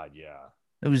my God, yeah.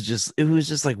 It was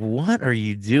just like, what are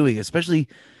you doing? Especially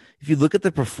if you look at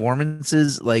the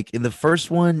performances, like in the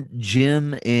first one,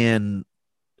 Jim and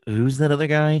who's that other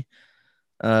guy?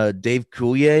 Dave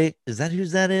Coulier. Is that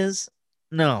whose that is?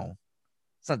 No,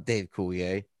 it's not Dave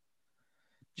Coulier.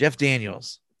 Jeff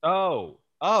Daniels Oh,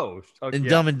 in yeah.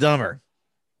 Dumb and Dumber.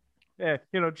 Yeah,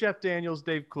 Jeff Daniels,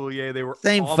 Dave Coulier,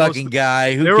 Same fucking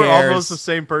guy. Who they were almost the cares?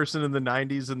 same person in the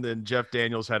 90s, and then Jeff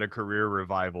Daniels had a career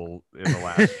revival in the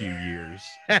last few years.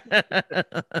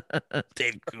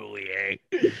 Dave Coulier.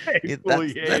 Dave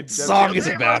Coulier That and song Daniels,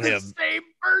 is about they were him. the same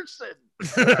person.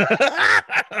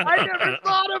 I never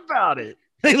thought about it.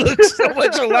 They look so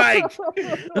much alike.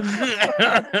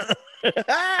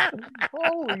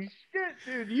 Holy shit,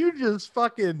 dude. You just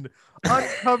fucking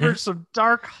uncovered some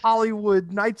dark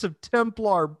Hollywood Knights of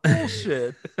Templar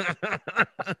bullshit.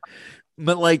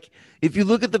 But like, if you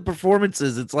look at the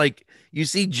performances, it's like you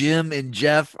see Jim and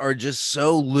Jeff are just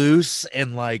so loose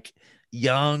and like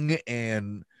young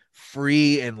and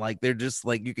free, and like they're just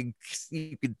like you can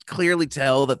clearly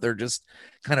tell that they're just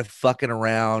kind of fucking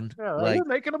around. Yeah, Like, they're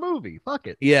making a movie. Fuck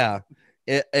it. yeah.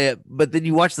 But then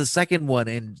you watch the second one,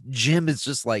 and Jim is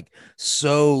just like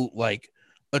so like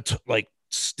like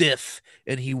stiff,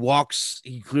 and he walks.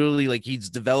 He clearly like he's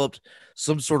developed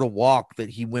some sort of walk that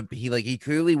he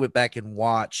clearly went back and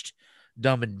watched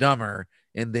Dumb and Dumber,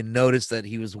 and then noticed that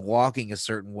he was walking a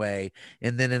certain way,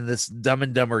 and then in this Dumb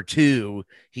and Dumber 2,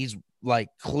 he's like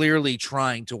clearly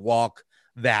trying to walk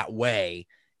that way,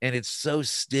 and it's so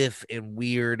stiff and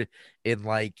weird, and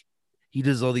like he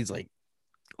does all these like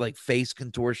face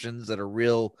contortions that are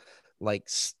real, like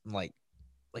like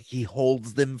he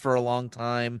holds them for a long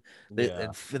time.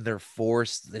 Yeah. And they're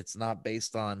forced. It's not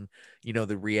based on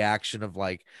the reaction of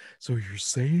like, so you're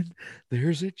saying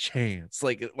there's a chance,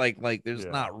 like there's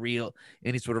Yeah. not real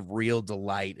any sort of real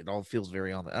delight. It all feels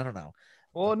very on the, I don't know.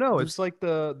 Well, no, it's like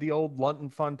the old Lunton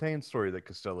Fontaine story that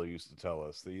Costello used to tell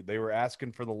us. They were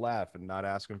asking for the laugh and not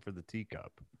asking for the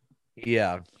teacup.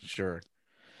 Yeah, sure.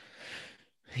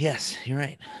 Yes, you're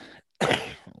right. Oh,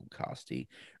 Costi.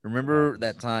 Remember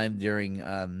that time during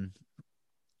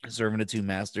Serving the Two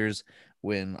Masters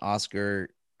when Oscar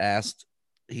asked,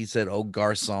 he said, "Oh,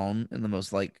 garçon," in the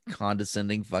most like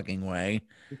condescending fucking way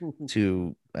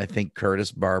to, I think,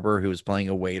 Curtis Barber, who was playing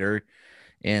a waiter.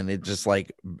 And it just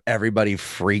like everybody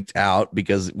freaked out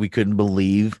because we couldn't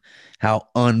believe how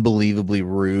unbelievably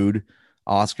rude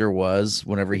Oscar was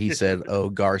whenever he said, "Oh,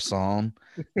 garçon."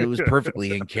 It was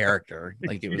perfectly in character.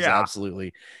 Like it was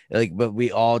absolutely like, but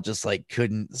we all just like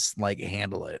couldn't like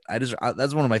handle it.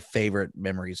 That's one of my favorite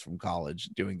memories from college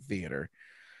doing theater,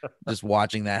 just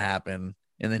watching that happen.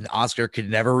 And then Oscar could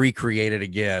never recreate it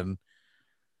again.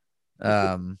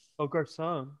 Oh,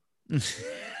 garçon.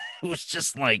 It was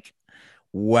just like,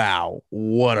 wow,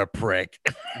 what a prick.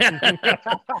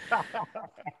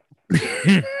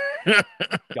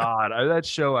 God, that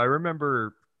show, I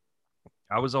remember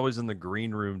I was always in the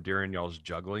green room during y'all's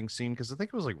juggling scene because I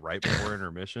think it was like right before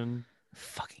intermission.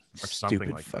 Fucking or something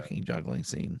stupid like fucking that. juggling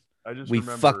scene. We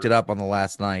fucked it up on the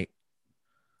last night.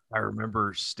 I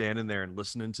remember standing there and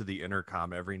listening to the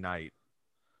intercom every night,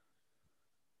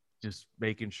 just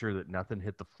making sure that nothing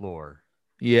hit the floor.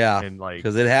 Yeah, and like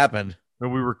because it happened.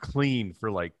 And we were clean for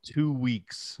like 2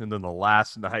 weeks, and then the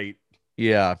last night,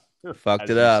 yeah, fucked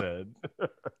it up. Said.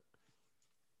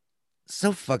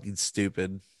 So fucking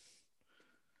stupid.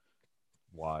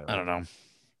 Wild. I don't know.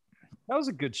 That was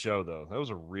a good show, though. That was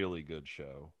a really good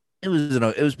show. It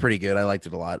was pretty good. I liked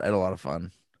it a lot. I had a lot of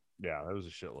fun. Yeah, that was a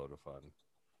shitload of fun.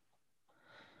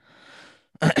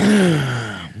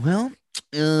 Well,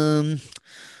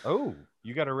 oh,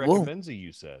 you got a recommend,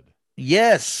 you said.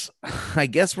 Yes, I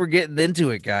guess we're getting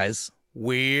into it, guys.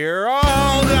 We're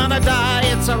all gonna die,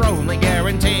 it's our only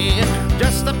guarantee.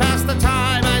 Just to pass the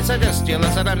time, I suggest you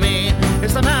listen to me.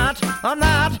 It's the Matt on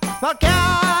That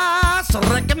Podcast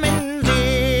Recommend.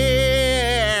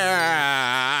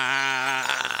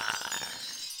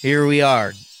 Here we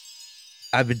are.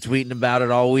 I've been tweeting about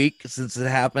it all week since it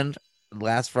happened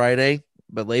last Friday.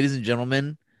 But ladies and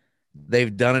gentlemen,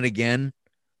 they've done it again.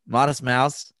 Modest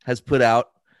Mouse has put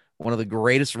out one of the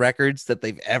greatest records that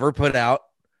they've ever put out.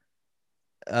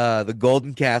 The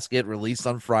Golden Casket, released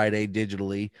on Friday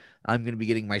digitally. I'm going to be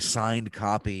getting my signed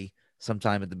copy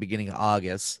sometime at the beginning of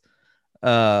August.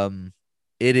 It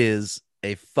is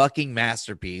a fucking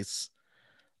masterpiece.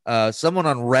 Someone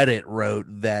on Reddit wrote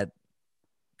that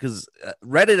because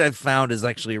Reddit I've found is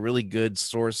actually a really good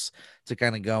source to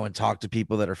kind of go and talk to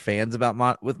people that are fans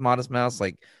about with Modest Mouse,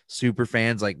 like super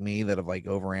fans like me that have like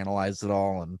overanalyzed it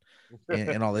all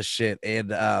and all this shit. And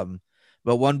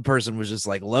but one person was just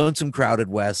like, Lonesome Crowded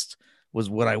West was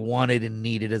what I wanted and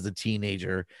needed as a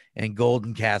teenager, and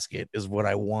Golden Casket is what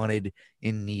I wanted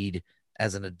and need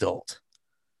as an adult.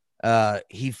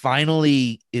 He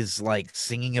finally is like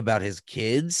singing about his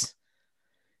kids.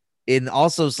 And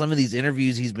also some of these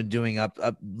interviews he's been doing up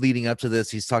leading up to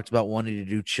this, he's talked about wanting to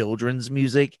do children's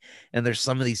music. And there's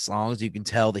some of these songs you can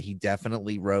tell that he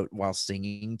definitely wrote while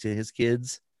singing to his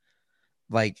kids.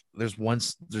 Like there's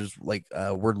like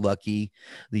We're Lucky.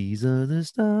 These are the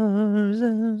stars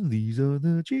and these are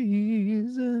the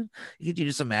trees. Could you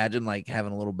just imagine like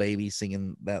having a little baby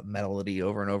singing that melody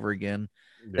over and over again?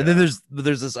 Yeah. And then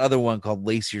there's this other one called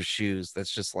Lace Your Shoes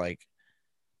that's just like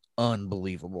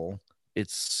unbelievable.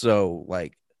 It's so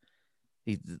like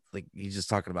he's just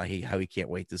talking about how he can't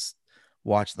wait to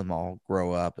watch them all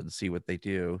grow up and see what they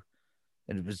do.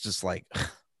 And it was just like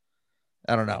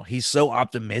I don't know. He's so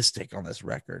optimistic on this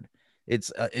record.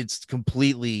 It's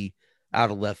completely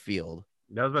out of left field.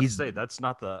 I was about to say that's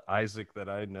not the Isaac that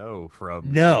I know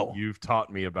from. No, you've taught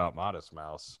me about Modest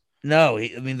Mouse. No,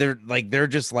 I mean they're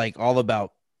just like all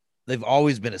about. They've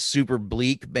always been a super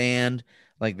bleak band.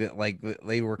 Like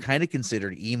they were kind of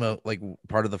considered emo, like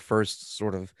part of the first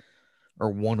sort of, or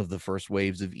one of the first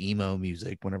waves of emo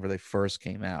music whenever they first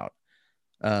came out,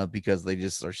 because they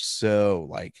just are so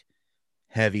like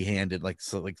heavy-handed, like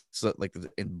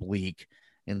in Bleak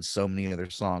and so many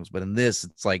other songs. But in this,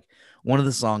 it's like one of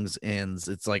the songs ends,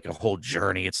 it's like a whole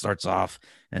journey. It starts off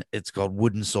and it's called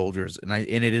Wooden Soldiers, and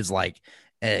it is like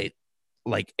a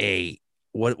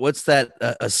what's that,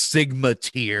 a Sigma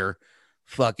tier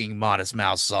fucking Modest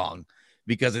Mouse song,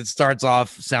 because it starts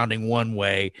off sounding one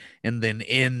way and then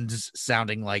ends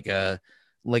sounding like a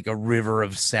river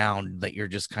of sound that you're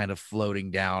just kind of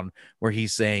floating down, where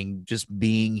he's saying just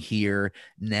being here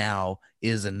now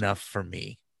is enough for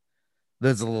me.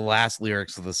 Those are the last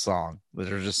lyrics of the song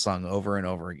that are just sung over and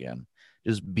over again.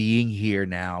 Just being here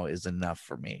now is enough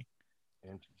for me.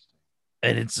 Interesting.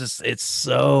 And it's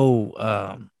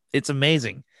so it's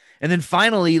amazing. And then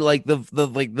finally, like the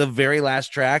very last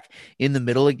track in the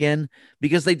middle again,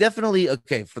 because they definitely,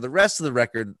 okay, for the rest of the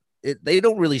record, they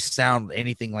don't really sound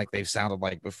anything like they've sounded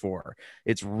like before.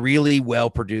 It's really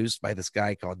well produced by this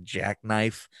guy called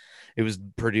Jackknife. It was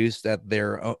produced at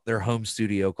their home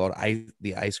studio called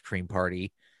the Ice Cream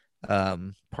Party,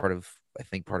 part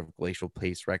of Glacial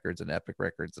Pace Records and Epic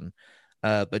Records. And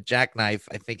but Jackknife,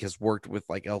 I think, has worked with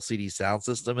like LCD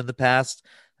Soundsystem in the past.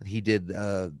 He did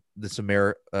not This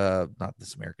American,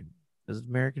 is it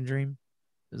American Dream?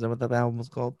 Is that what that album was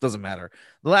called? Doesn't matter.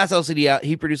 The last LCD out,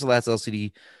 he produced the last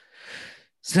LCD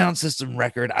Soundsystem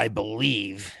record, I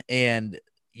believe, and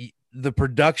the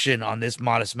production on this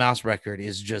Modest Mouse record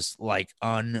is just like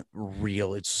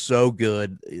unreal. It's so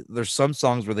good. There's some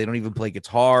songs where they don't even play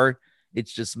guitar.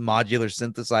 It's just modular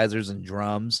synthesizers and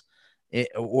drums,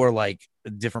 or like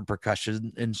different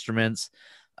percussion instruments.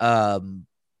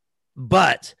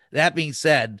 But that being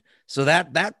said, so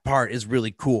that part is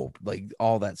really cool, like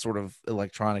all that sort of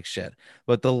electronic shit.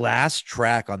 But the last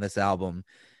track on this album,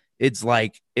 it's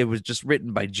like it was just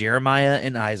written by Jeremiah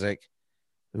and Isaac,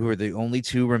 who are the only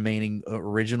two remaining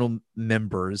original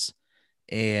members,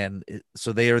 and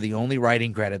so they are the only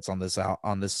writing credits on this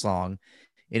song,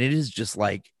 and it is just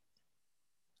like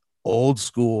old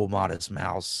school Modest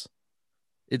Mouse.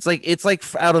 It's like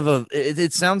out of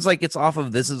it sounds like it's off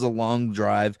of This Is a Long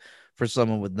Drive for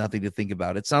Someone with Nothing to Think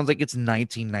About. It sounds like it's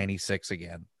 1996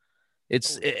 again.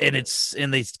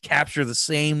 And they capture the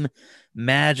same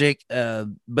magic,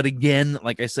 but again,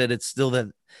 like I said, it's still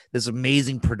this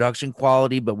amazing production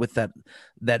quality, but with that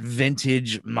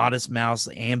vintage Modest Mouse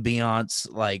ambiance,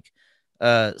 like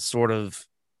sort of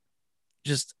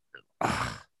just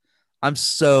I'm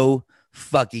so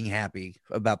fucking happy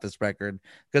about this record,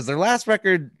 because their last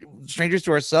record, Strangers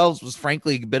to Ourselves, was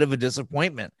frankly a bit of a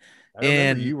disappointment. I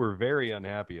remember you were very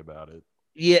unhappy about it.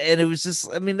 Yeah, and it was just,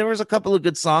 I mean, there was a couple of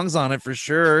good songs on it for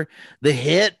sure. The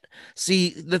hit,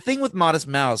 see, the thing with Modest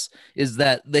Mouse is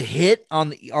that the hit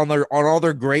on all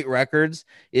their great records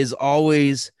is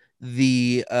always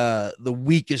the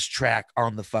weakest track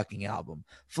on the fucking album.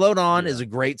 Float On is a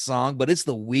great song, but it's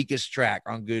the weakest track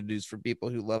on Good News for People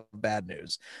Who Love Bad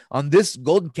News. On this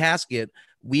Golden Casket,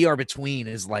 We Are Between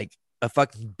is like a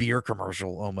fucking beer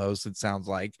commercial almost. It sounds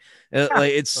like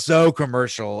it's so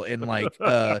commercial, and like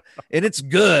and it's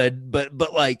good, but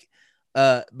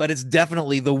it's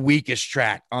definitely the weakest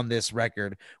track on this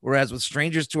record. Whereas with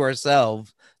Strangers to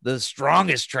Ourselves, the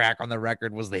strongest track on the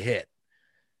record was the hit.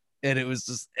 and it was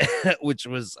just which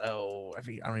was I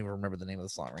don't even remember the name of the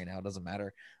song right now. It doesn't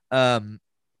matter. Um,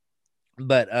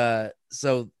 but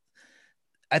so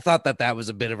I thought that was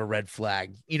a bit of a red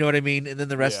flag. You know what I mean? And then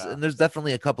the rest, Yeah. and there's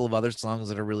definitely a couple of other songs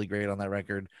that are really great on that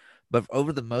record, but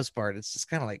over the most part, it's just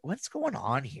kind of like, what's going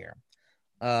on here?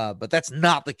 But that's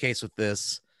not the case with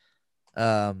this.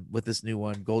 With this new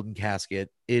one, Golden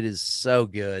Casket, it is so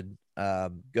good.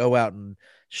 Go out and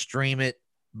stream it,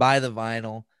 buy the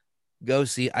vinyl, go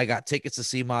see. I got tickets to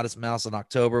see Modest Mouse in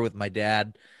October with my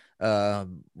dad. We're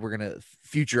gonna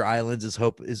Future Islands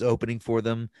is opening for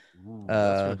them. Ooh,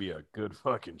 that's gonna be a good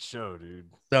fucking show, dude.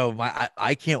 So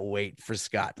I can't wait for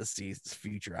Scott to see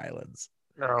Future Islands.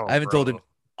 Oh, I haven't told him.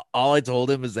 All I told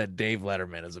him is that Dave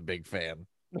Letterman is a big fan.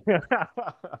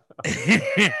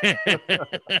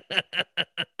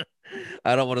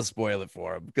 I don't want to spoil it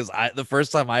for him because the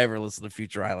first time I ever listened to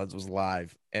Future Islands was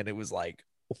live, and it was like,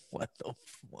 what the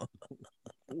fuck?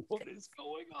 What is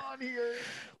going on here?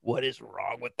 What is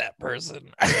wrong with that person?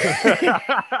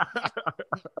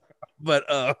 But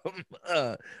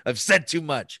I've said too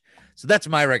much, so that's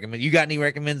my recommend. You got any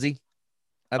recommends? I've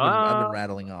been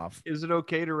rattling off. Is it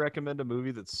okay to recommend a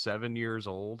movie that's 7 years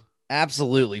old?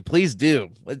 Absolutely, please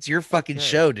do. It's your fucking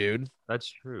show, dude. That's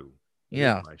true.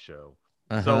 Yeah, my show.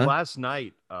 So last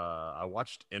night, I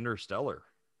watched Interstellar.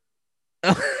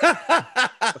 For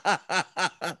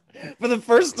the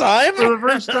first time? For the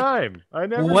first time. I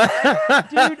never. What?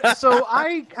 Dude, so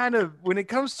I kind of, when it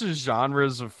comes to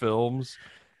genres of films,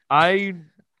 I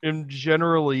am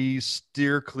generally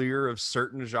steer clear of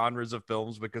certain genres of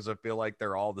films because I feel like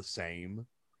they're all the same.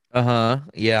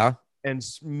 Yeah. And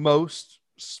most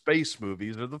space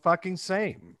movies are the fucking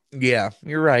same. Yeah,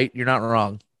 you're right. You're not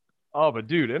wrong. Oh, but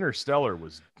dude, Interstellar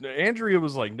Andrea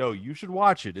was like, no, you should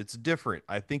watch it. It's different.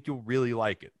 I think you'll really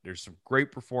like it. There's some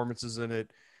great performances in it.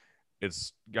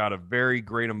 It's got a very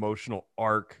great emotional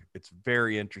arc. It's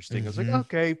very interesting. I was like,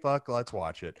 okay, fuck, let's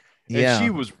watch it. And she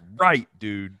was right,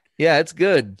 dude. Yeah, it's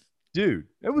good. Dude,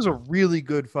 it was a really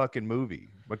good fucking movie.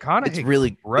 McConaughey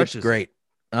it's great.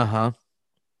 Yeah,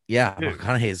 dude.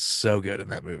 McConaughey is so good in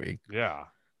that movie. Yeah.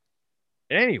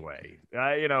 Anyway,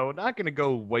 not going to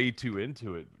go way too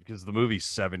into it because the movie's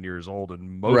 7 years old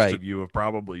and most of you have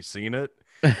probably seen it.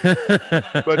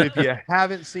 But if you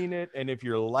haven't seen it, and if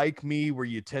you're like me, where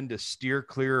you tend to steer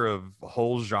clear of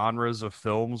whole genres of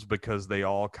films because they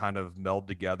all kind of meld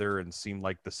together and seem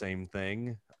like the same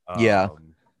thing,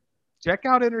 check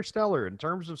out Interstellar. In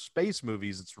terms of space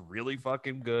movies, it's really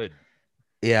fucking good.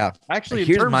 Yeah, actually,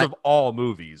 in terms of all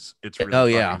movies, it's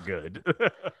really fucking good.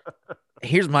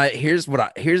 Here's my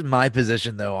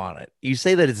position though on it. You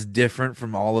say that it's different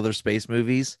from all other space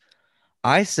movies.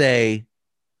 I say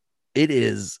it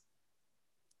is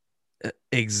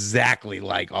exactly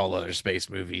like all other space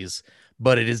movies,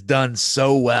 but it is done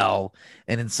so well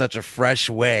and in such a fresh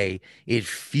way, it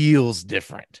feels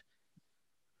different.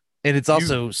 And it's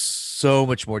also so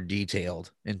much more detailed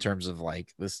in terms of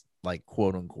like this, like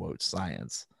quote unquote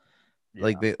science. Yeah.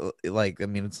 I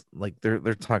mean, it's like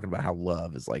they're talking about how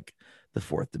love is like the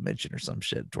fourth dimension or some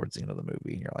shit towards the end of the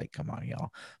movie, and you're like, come on,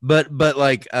 y'all. But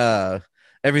like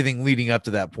everything leading up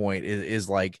to that point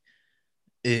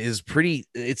is pretty.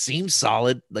 It seems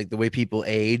solid, like the way people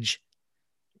age.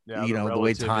 Yeah, the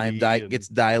way time gets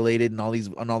dilated and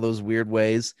all those weird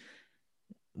ways,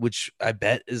 which I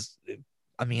bet is.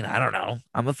 I mean, I don't know.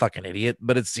 I'm a fucking idiot,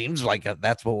 but it seems like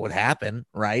that's what would happen,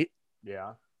 right?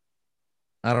 Yeah.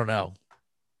 I don't know.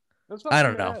 I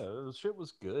don't know. The shit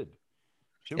was good.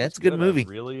 It's a good movie. I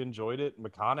really enjoyed it.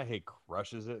 McConaughey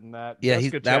crushes it in that. Yeah,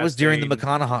 that was during the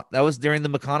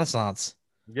McConaissance.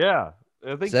 Yeah,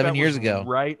 I think 7 years ago,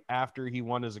 right after he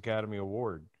won his Academy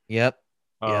Award. Yep.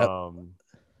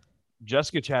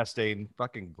 Jessica Chastain,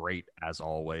 fucking great as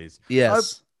always.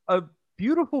 Yes, a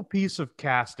beautiful piece of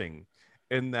casting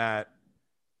in that.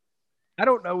 I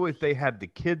don't know if they had the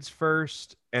kids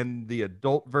first and the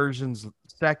adult versions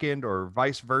second or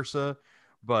vice versa,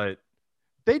 but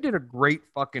they did a great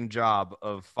fucking job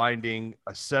of finding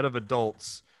a set of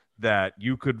adults that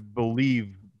you could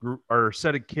believe or a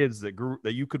set of kids that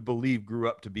you could believe grew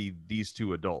up to be these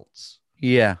two adults.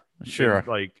 Yeah, sure. And,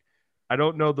 like, I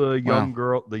don't know the young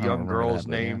girl's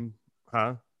name. Yeah.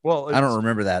 Huh? Well, I don't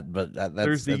remember that, but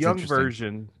there's the young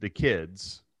version, the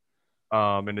kids.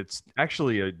 And it's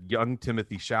actually a young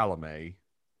Timothy Chalamet.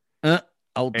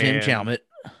 Old Tim Chalmette.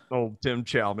 Old Tim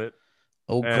Chalmette.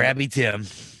 Old Krabby Tim.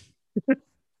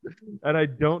 And I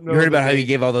don't know. You heard about how he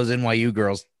gave all those NYU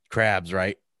girls crabs,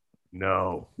 right?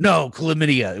 No,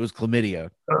 chlamydia. It was chlamydia.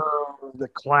 Oh, the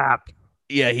clap.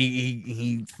 Yeah,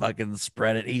 he fucking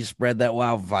spread it. He spread that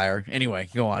wildfire. Anyway,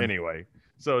 go on. Anyway,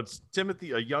 So it's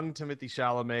a young Timothy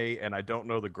Chalamet, and I don't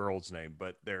know the girl's name,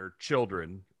 but they're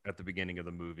children at the beginning of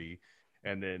the movie.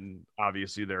 And then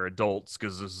obviously they're adults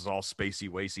because this is all spacey,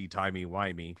 wacy, timey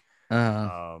wimey.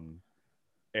 Uh, Um,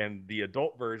 and the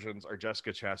adult versions are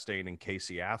Jessica Chastain and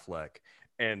Casey Affleck.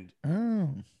 And oh,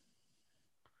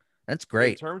 that's in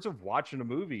great. terms of watching a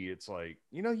movie, it's like,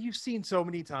 you've seen so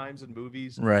many times in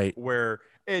movies Right. where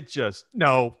it just,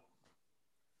 no,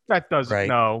 that doesn't, Right.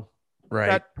 no, Right.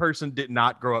 that person did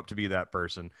not grow up to be that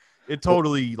person. It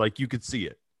totally, like, you could see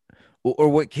it. Or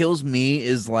what kills me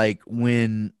is like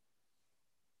when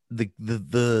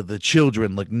the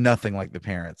children look nothing like the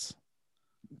parents.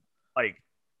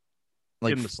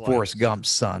 Like Forrest Gump's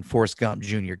son, Forrest Gump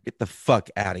Jr. Get the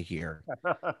fuck out of here.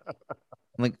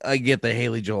 Like, I get that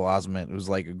Haley Joel Osment was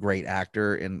like a great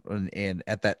actor, and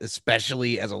at that,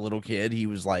 especially as a little kid, he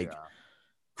was like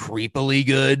creepily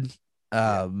good.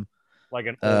 Like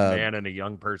an old man and a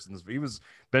young person's. He was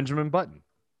Benjamin Button.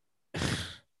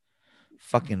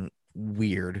 Fucking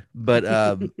weird, but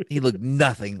he looked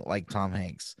nothing like Tom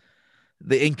Hanks.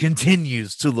 And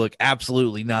continues to look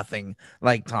absolutely nothing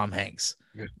like Tom Hanks.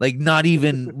 Like, not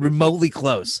even remotely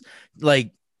close.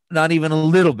 Like, not even a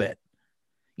little bit.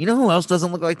 You know who else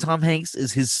doesn't look like Tom Hanks?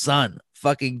 Is his son,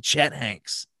 fucking Chet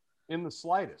Hanks. In the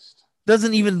slightest.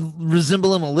 Doesn't even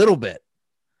resemble him a little bit.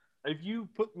 If you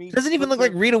put me... Doesn't even look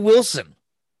like Rita Wilson.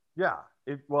 Yeah.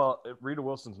 Rita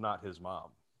Wilson's not his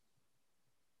mom.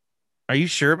 Are you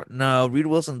sure? No, Rita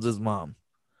Wilson's his mom.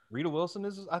 Rita Wilson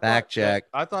is... Fact check.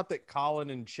 I thought that Colin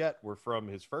and Chet were from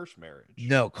his first marriage.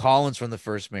 No, Colin's from the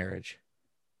first marriage.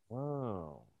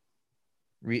 Wow.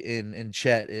 And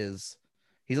Chet is...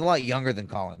 He's a lot younger than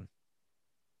Colin.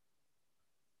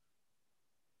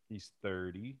 He's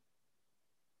 30.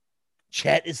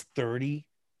 Chet is 30?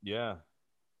 Yeah.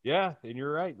 Yeah, and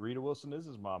you're right. Rita Wilson is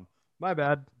his mom. My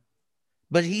bad.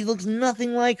 But he looks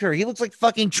nothing like her. He looks like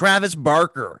fucking Travis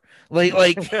Barker. Like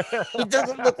he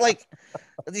doesn't look like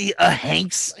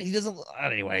Hanks. He doesn't...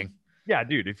 Anyway. Yeah,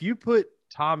 dude, if you put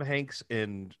Tom Hanks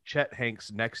and Chet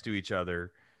Hanks next to each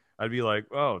other, I'd be like,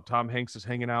 oh, Tom Hanks is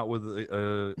hanging out with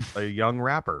a young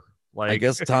rapper. Like, I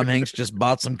guess Tom Hanks just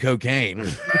bought some cocaine.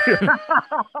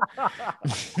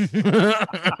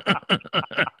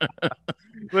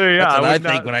 Well, yeah, that's what I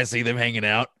think when I see them hanging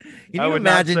out. I would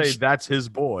imagine not say that's his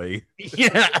boy.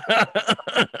 Yeah.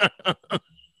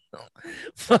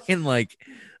 Fucking like,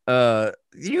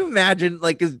 you imagine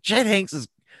like, because Chet Hanks is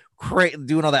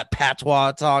doing all that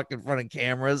patois talk in front of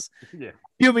cameras. Yeah.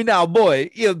 You me now, boy.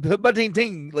 You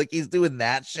ting, like he's doing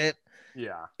that shit.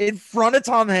 Yeah. In front of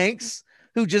Tom Hanks,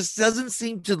 who just doesn't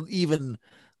seem to even...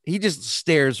 He just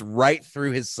stares right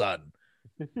through his son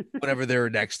whenever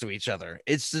they're next to each other.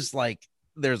 It's just like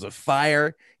there's a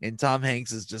fire, and Tom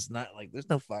Hanks is just not like, there's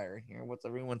no fire in here. What's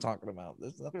everyone talking about?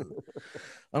 There's nothing.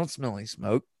 I don't smell any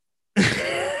smoke.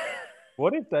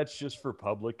 What if that's just for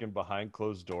public and behind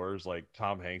closed doors? Like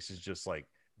Tom Hanks is just like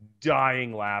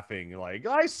dying laughing, like,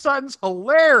 my son's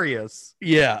hilarious.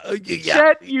 Yeah.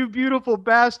 Chet, you beautiful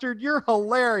bastard, you're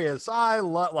hilarious. I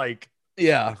love, like,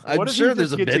 yeah, I'm sure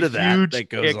there's a bit of that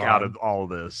goes on out of all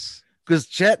this, because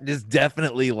Chet is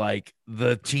definitely like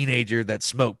the teenager that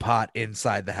smoked pot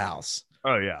inside the house.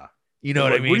 Oh yeah, you know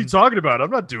what I mean? What are you talking about? I'm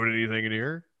not doing anything in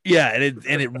here. Yeah,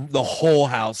 and the whole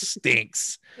house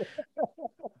stinks.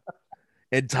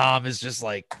 And Tom is just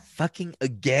like, fucking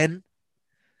again.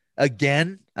 I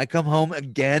come home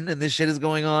again and this shit is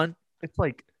going on. It's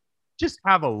like, just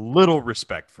have a little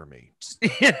respect for me.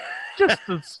 Just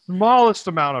the smallest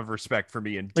amount of respect for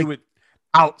me, and do it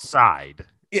outside.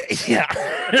 Yeah.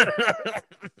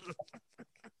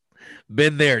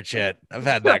 Been there, Chet. I've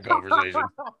had that conversation.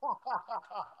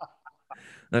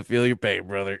 I feel your pain,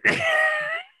 brother.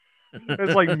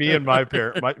 It's like me and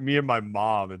me and my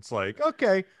mom. It's like,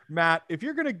 okay, Matt, if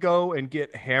you're gonna go and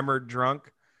get hammered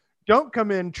drunk, don't come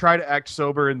in, try to act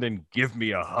sober, and then give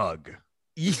me a hug.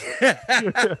 Yeah.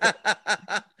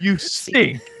 You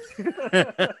stink.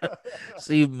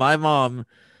 See, my mom,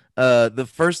 the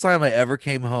first time I ever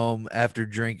came home after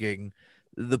drinking,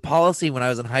 the policy when I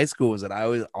was in high school was that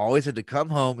I always had to come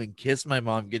home and kiss my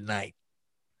mom goodnight.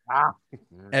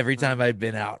 Every time I'd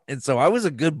been out. And so I was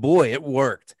a good boy. It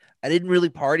worked. I didn't really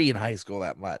party in high school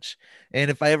that much.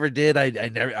 And if I ever did,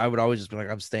 I would always just be like,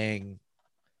 I'm staying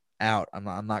out.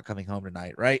 I'm not coming home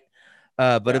tonight. Right.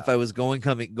 But if I was going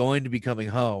to be coming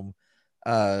home,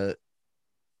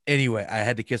 anyway, I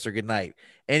had to kiss her goodnight.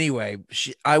 Anyway,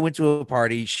 I went to a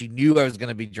party. She knew I was going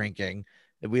to be drinking.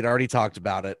 We'd already talked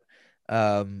about it.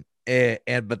 But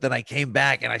then I came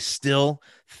back and I still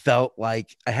felt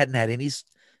like I hadn't had any.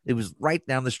 It was right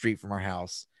down the street from our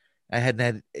house. I hadn't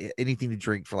had anything to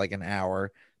drink for like an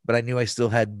hour. but I knew I still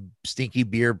had stinky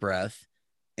beer breath,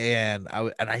 and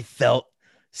I felt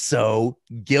so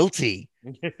guilty.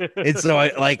 And so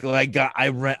when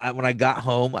I got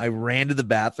home, I ran to the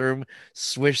bathroom,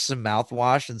 swished some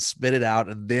mouthwash and spit it out,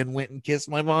 and then went and kissed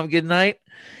my mom goodnight.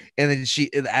 And then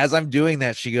as I'm doing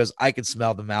that, she goes, "I can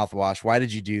smell the mouthwash. Why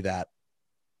did you do that?"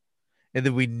 And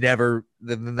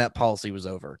then that policy was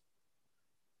over.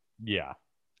 Yeah.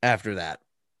 After that.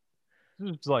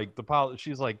 It's like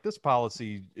she's like, this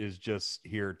policy is just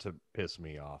here to piss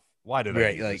me off. Why did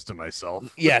I do this to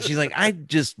myself? Yeah, she's like, I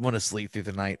just want to sleep through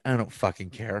the night. I don't fucking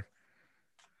care.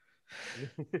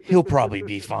 He'll probably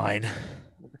be fine.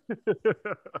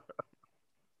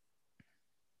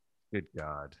 Good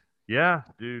God. Yeah,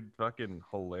 dude, fucking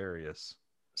hilarious.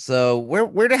 So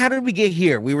how did we get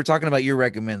here? We were talking about your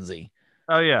recommendzy.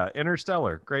 Oh yeah,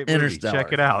 Interstellar, great movie. Interstellar.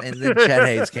 Check it out. And then Chet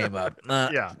Hayes came up.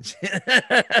 Yeah,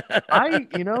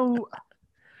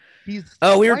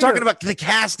 we were talking about the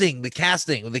casting of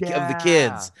the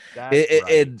kids.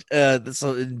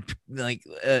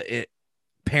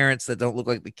 Parents that don't look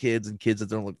like the kids and kids that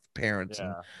don't look like the parents.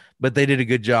 Yeah. But they did a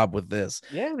good job with this.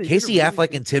 Yeah, Casey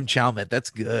Affleck and Tim Chalmette. That's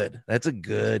good. That's a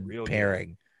good pairing.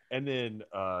 Good. And then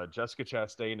Jessica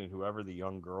Chastain and whoever the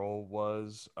young girl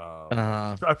was.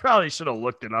 I probably should have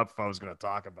looked it up if I was going to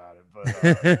talk about it.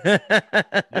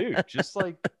 But dude, just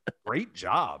like great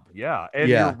job. Yeah. And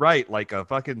you're right. Like a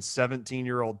fucking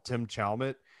 17-year-old Tim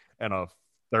Chalmette and a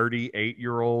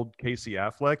 38-year-old Casey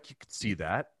Affleck. You could see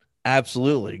that.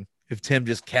 Absolutely. If Tim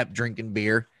just kept drinking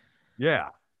beer. Yeah.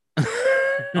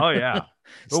 Oh, yeah.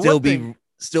 Still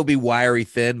be wiry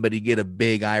thin, but he'd get a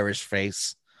big Irish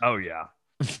face. Oh, yeah.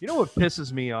 You know what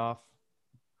pisses me off?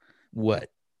 What?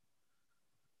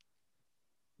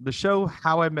 The show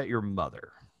How I Met Your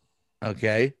Mother.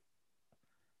 Okay.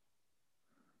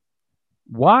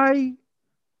 Why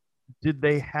did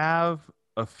they have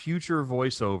a future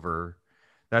voiceover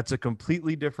that's a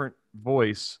completely different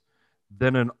voice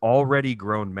than an already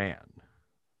grown man?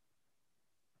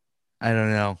 I don't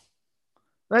know.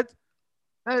 That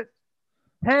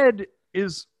Ted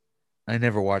is... I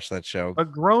never watched that show. A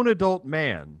grown adult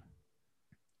man.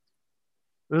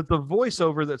 The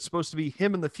voiceover that's supposed to be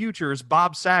him in the future is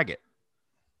Bob Saget.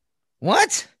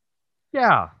 What?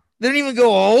 Yeah. They didn't even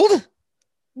go old?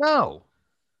 No.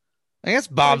 I guess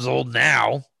Bob's old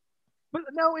now. But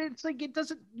no, it's like it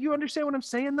doesn't. You understand what I'm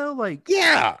saying though? Like,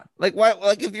 yeah. Like why?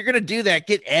 Like if you're gonna do that,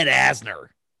 get Ed Asner.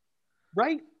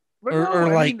 Right?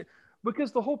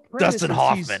 Because the whole premise Dustin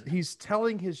Hoffman. He's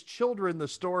telling his children the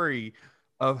story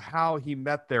of how he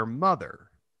met their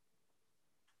mother.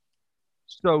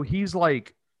 So he's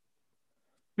like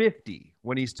 50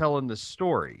 when he's telling the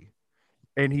story,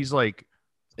 and he's like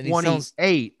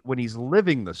 28 when he's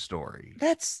living the story.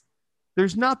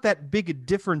 There's not that big a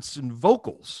difference in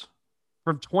vocals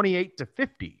from 28 to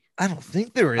 50. I don't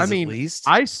think there is. At least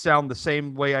I sound the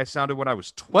same way I sounded when I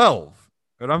was 12,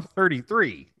 and I'm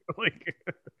 33. Like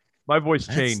my voice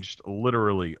changed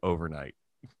literally overnight.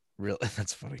 Really?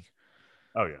 That's funny.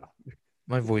 Oh yeah.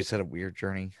 My voice had a weird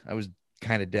journey. I was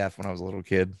kind of deaf when I was a little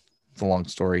kid. It's a long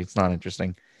story. It's not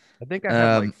interesting. I think I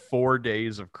had like 4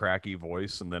 days of cracky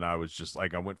voice, and then I was just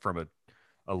like, I went from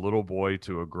a little boy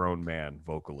to a grown man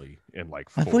vocally in like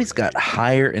 4 My voice days. got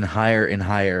higher and higher and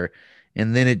higher,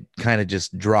 and then it kind of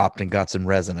just dropped and got some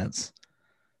resonance.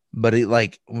 But it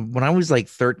like when I was like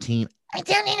 13,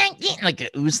 like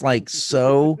it was like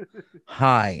so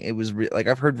high. It was like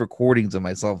I've heard recordings of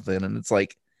myself then, and it's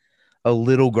like a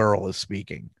little girl is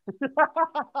speaking.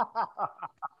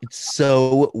 It's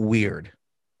so weird.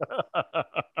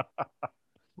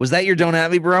 Was that your Don't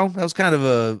At Me Bro? That was kind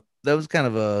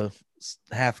of a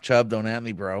half chub Don't At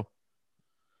Me Bro.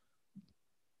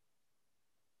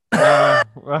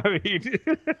 I mean,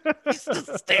 he's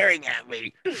just staring at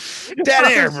me. Dead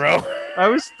air, bro. I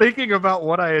was thinking about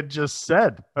what I had just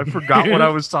said. I forgot what I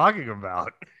was talking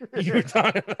about. You were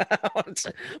talking about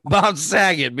Bob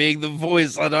Saget being the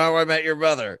voice on How I Met Your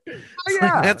Mother. Oh,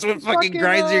 yeah. That's what fucking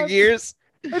grinds your gears.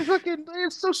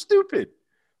 It's so stupid.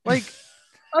 Like,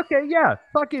 okay, yeah,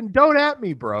 fucking Don't At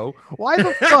Me, bro. Why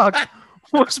the fuck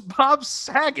was Bob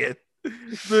Saget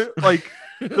the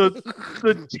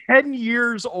 10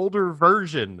 years older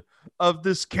version of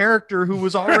this character who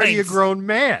was already a grown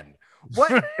man?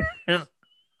 What? Fucking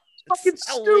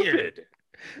so stupid.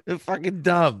 They're fucking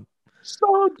dumb.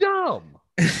 So dumb.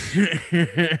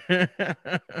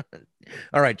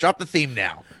 All right, drop the theme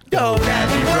now. Don't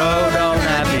at me, bro. Don't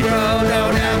at me, bro.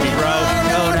 Don't at me, bro.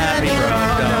 Don't at me, bro.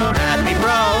 Don't at me,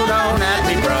 bro. Don't at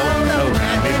me, bro. Don't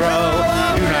at me, bro.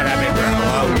 Do not at me, bro.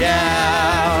 Oh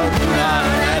yeah. Do not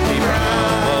at me, bro.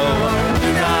 Do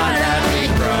not at me,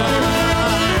 bro.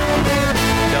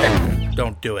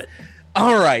 Do it.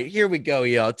 All right, here we go,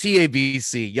 y'all.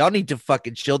 TABC, y'all need to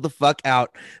fucking chill the fuck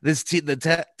out.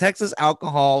 Texas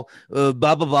alcohol, blah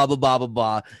blah blah blah blah blah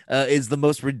blah, is the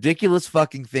most ridiculous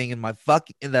fucking thing in my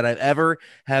that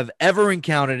I've ever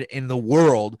encountered in the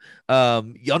world.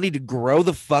 Y'all need to grow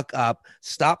the fuck up.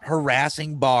 Stop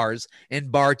harassing bars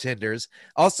and bartenders.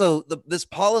 Also, this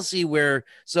policy where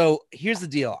here's the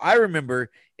deal. I remember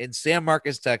in San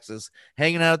Marcos, Texas,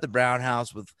 hanging out at the Brown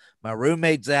House with my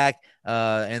roommate Zach,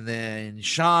 and then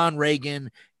Sean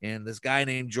Reagan and this guy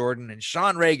named Jordan. And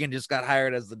Sean Reagan just got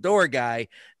hired as the door guy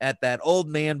at that old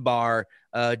man bar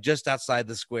just outside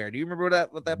the square. Do you remember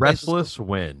what that place was? Restless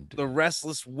Wind. The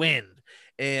Restless Wind.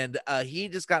 And he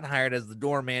just got hired as the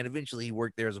doorman. Eventually, he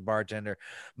worked there as a bartender.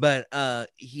 But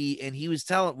he was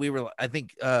telling, I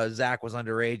think Zach was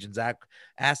underage, and Zach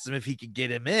asked him if he could get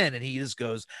him in, and he just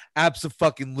goes,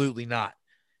 absolutely not.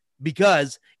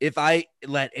 Because if I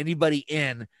let anybody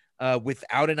in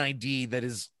without an ID that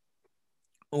is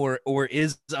or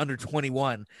is under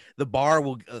 21, the bar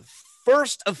will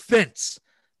first offense.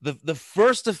 The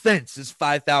first offense is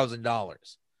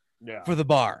 $5,000 for the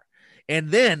bar. And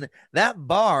then that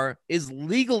bar is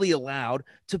legally allowed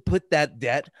to put that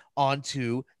debt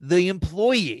onto the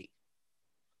employee.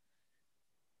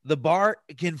 The bar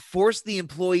can force the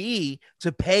employee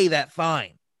to pay that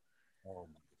fine. Oh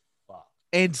my fuck.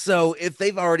 And so if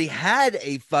they've already had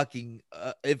a fucking,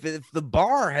 if the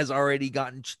bar has already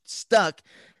gotten stuck,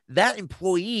 that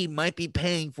employee might be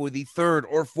paying for the third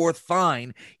or fourth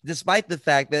fine, despite the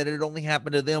fact that it only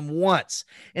happened to them once.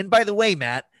 And by the way,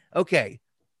 Matt, okay,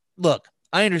 look,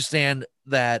 I understand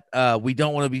that we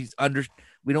don't want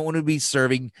to be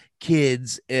serving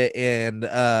kids and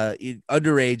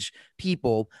underage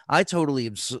people. I totally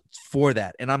am for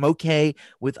that, and I'm okay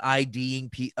with IDing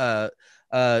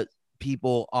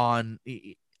people on.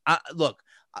 Look,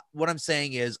 what I'm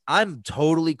saying is I'm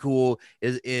totally cool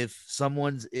if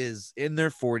someone is in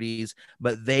their 40s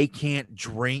but they can't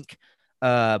drink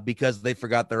because they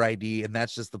forgot their ID, and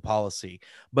that's just the policy.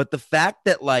 But the fact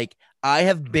that I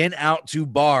have been out to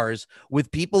bars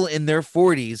with people in their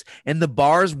 40s and the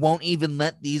bars won't even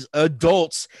let these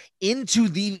adults into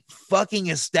the fucking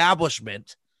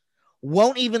establishment,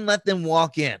 won't even let them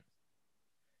walk in.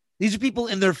 These are people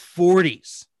in their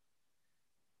 40s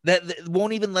that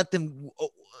won't even let them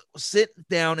sit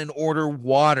down and order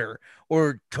water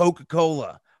or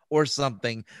Coca-Cola or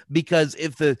something, because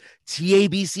if the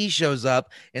TABC shows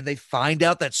up and they find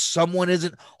out that someone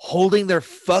isn't holding their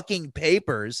fucking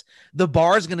papers, the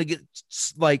bar's going to get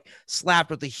slapped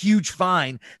with a huge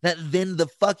fine that then the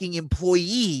fucking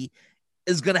employee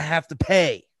is going to have to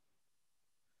pay.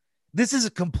 This is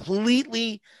a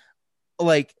completely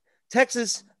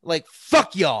Texas,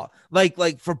 fuck y'all,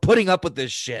 for putting up with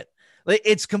this shit.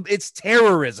 It's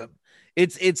terrorism.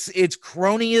 It's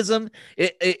cronyism.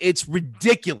 It's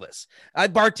ridiculous. I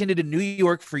bartended in New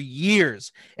York for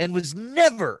years and was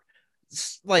never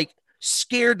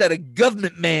scared that a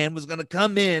government man was going to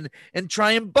come in and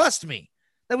try and bust me.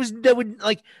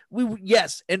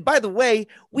 Yes. And by the way,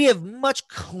 we have much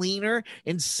cleaner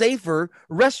and safer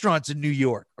restaurants in New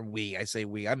York. I say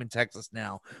we, I'm in Texas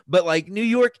now, but New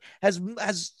York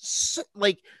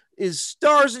is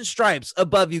stars and stripes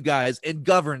above you guys and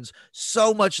governs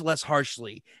so much less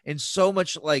harshly and so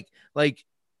much I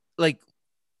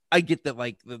get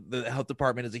that the health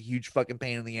department is a huge fucking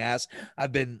pain in the ass.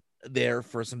 I've been there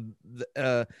for some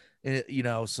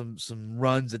some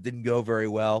runs that didn't go very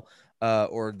well,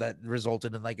 or that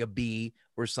resulted in a B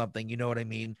or something, you know what I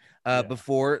mean?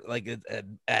 Before,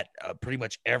 at pretty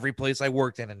much every place I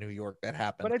worked in New York, that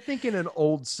happened. But I think in an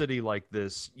old city like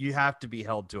this, you have to be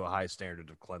held to a high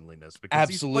standard of cleanliness, because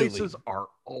absolutely, these places are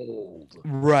old.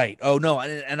 Right. Oh no,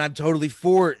 and I'm totally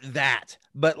for that.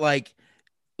 But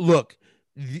look,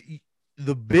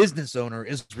 the business owner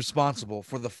is responsible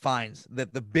for the fines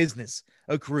that the business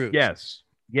accrues. Yes.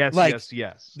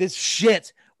 This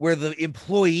shit where the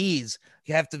employees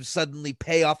have to suddenly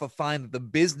pay off a fine that the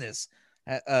business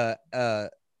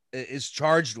is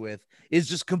charged with is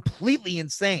just completely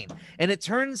insane. And it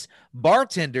turns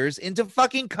bartenders into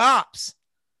fucking cops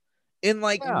and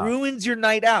ruins your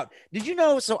night out. Did you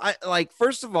know? So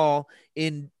first of all,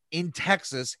 in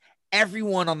Texas,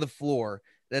 everyone on the floor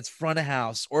that's front of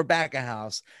house or back of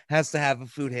house has to have a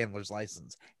food handler's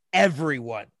license.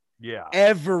 Everyone. Yeah.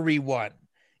 Everyone.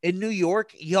 In New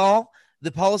York, y'all,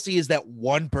 the policy is that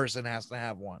one person has to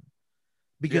have one,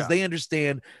 because they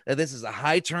understand that this is a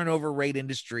high turnover rate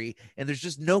industry, and there's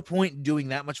just no point in doing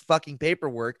that much fucking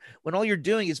paperwork when all you're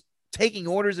doing is taking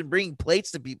orders and bringing plates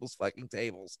to people's fucking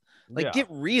tables. Get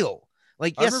real.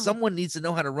 Like, yes, someone needs to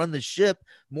know how to run the ship.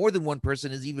 More than one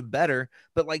person is even better.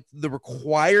 But like the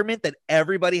requirement that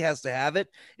everybody has to have it.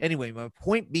 Anyway, my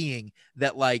point being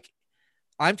that like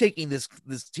I'm taking this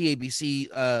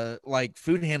TABC like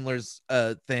food handlers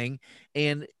thing.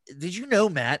 And did you know,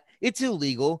 Matt, it's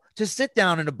illegal to sit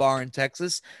down in a bar in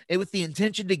Texas with the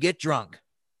intention to get drunk.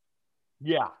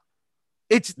 Yeah.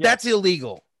 That's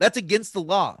illegal. That's against the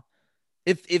law.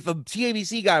 If a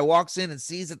TABC guy walks in and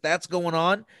sees that that's going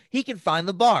on, he can fine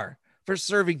the bar for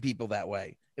serving people that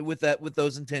way with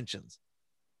those intentions.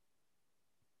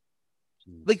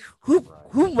 Like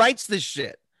who writes this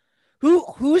shit?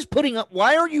 Who's putting up?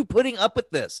 Why are you putting up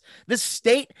with this? This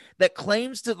state that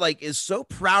claims to like is so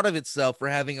proud of itself for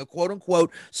having a quote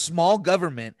unquote small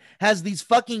government has these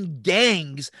fucking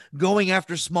gangs going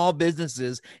after small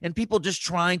businesses and people just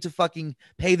trying to fucking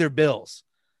pay their bills.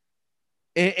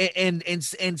 And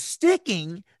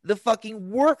sticking the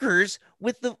fucking workers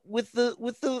with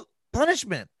the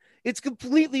punishment. It's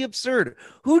completely absurd.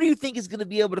 Who do you think is going to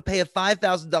be able to pay a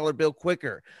 $5,000 bill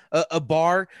quicker? A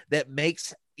bar that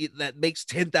makes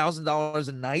 $10,000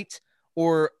 a night,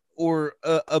 or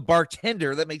a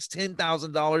bartender that makes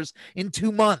 $10,000 in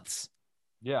 2 months?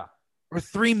 Yeah, or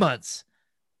 3 months.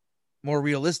 More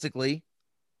realistically,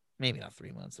 maybe not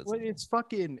 3 months.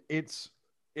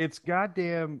 It's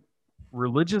goddamn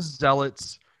religious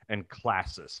zealots and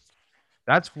classists.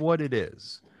 That's what it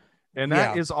is. And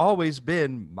that has always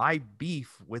been my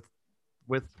beef with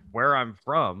where I'm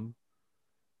from,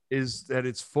 is that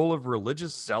it's full of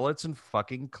religious zealots and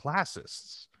fucking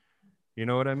classists. You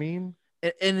know what I mean?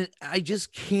 And I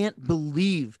just can't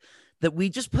believe that we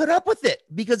just put up with it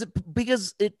because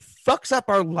it fucks up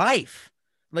our life.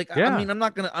 Like, I mean, I'm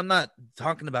not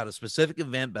talking about a specific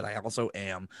event, but I also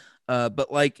am. But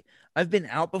like, I've been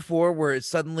out before where it's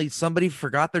suddenly somebody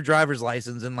forgot their driver's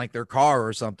license in like their car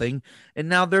or something, and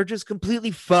now they're just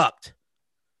completely fucked.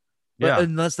 Yeah.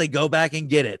 Unless they go back and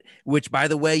get it, which, by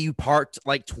the way, you parked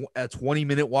like a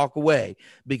 20-minute walk away,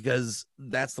 because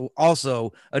that's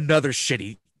also another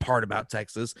shitty part about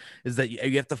Texas, is that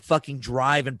you have to fucking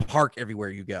drive and park everywhere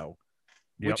you go.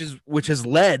 Yep. which has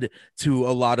led to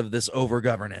a lot of this over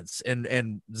governance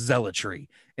and zealotry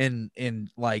and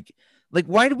like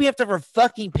why do we have to have our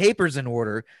fucking papers in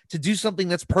order to do something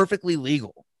that's perfectly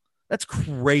legal? That's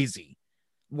crazy.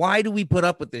 Why do we put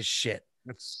up with this shit?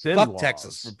 Fuck laws.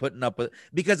 Texas for putting up with,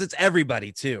 because it's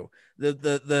everybody too.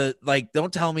 The like,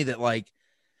 don't tell me that like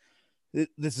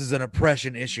this is an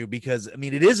oppression issue, because I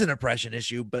mean it is an oppression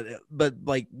issue, but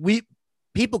like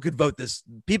people could vote this.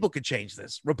 People could change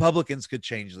this. Republicans could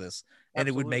change this. And Absolutely.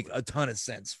 It would make a ton of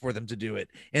sense for them to do it.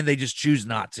 And they just choose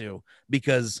not to,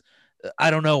 because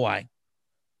I don't know why.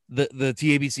 The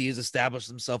TABC has established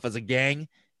themselves as a gang,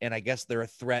 and I guess they're a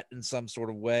threat in some sort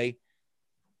of way.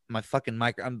 My fucking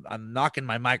mic, I'm knocking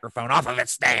my microphone off of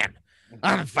its stand.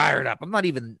 I'm fired up. I'm not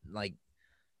even like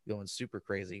going super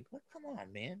crazy. What? Come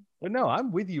on, man. But no,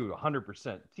 I'm with you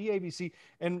 100%. TABC,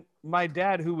 and my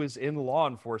dad, who was in law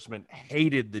enforcement,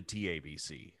 hated the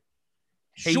TABC.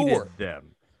 Hated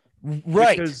them.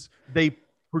 Right. Because they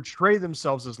portray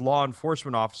themselves as law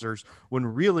enforcement officers when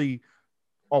really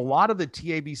a lot of the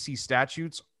TABC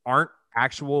statutes aren't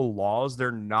actual laws.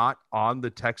 They're not on the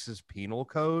Texas Penal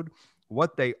Code.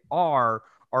 What they are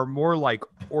more like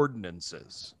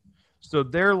ordinances. So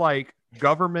they're like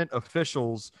government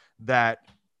officials that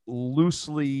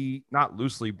not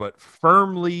loosely, but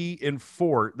firmly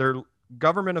enforce. They're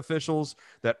government officials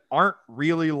that aren't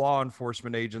really law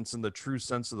enforcement agents in the true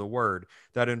sense of the word,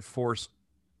 that enforce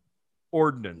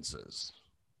ordinances.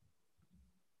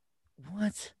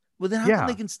 What? Well, then how come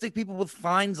they can stick people with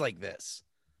fines like this?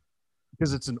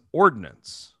 Because it's an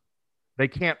ordinance. They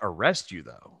can't arrest you,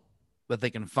 though. But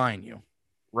they can fine you.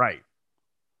 Right.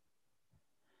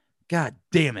 God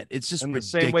damn it. It's just in the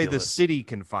same way the city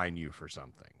can fine you for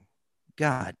something.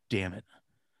 God damn it.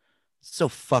 So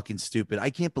fucking stupid. I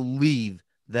can't believe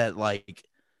that, like,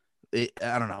 I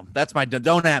don't know. That's my,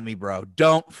 don't at me, bro.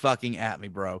 Don't fucking at me,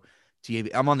 bro.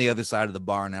 I'm on the other side of the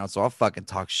bar now, so I'll fucking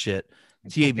talk shit.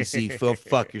 TABC,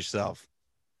 fuck yourself.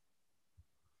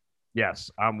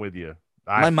 Yes, I'm with you.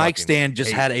 My mic stand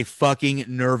just had a fucking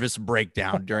nervous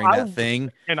breakdown during that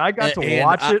thing. And I got to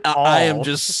watch it all. I am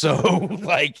just so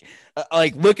like,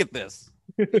 look at this.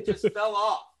 It just fell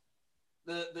off.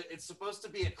 It's supposed to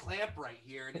be a clamp right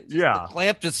here. And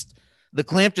the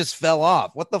clamp just fell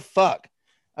off. What the fuck?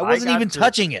 I wasn't even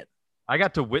touching it. I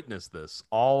got to witness this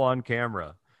all on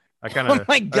camera. Oh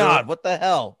my God, what the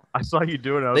hell? I saw you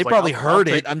doing it. They probably heard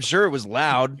it. I'm sure it was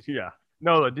loud. Yeah.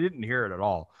 No, I didn't hear it at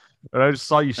all. And I just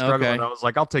saw you struggling. Okay. And I was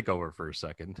like, I'll take over for a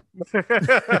second.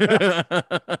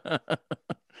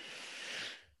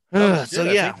 So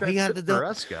I yeah, think we got that's the it for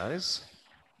us, guys.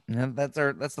 and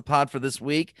that's the pod for this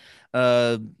week.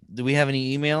 Do we have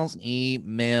any emails?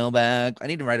 Mailbag. I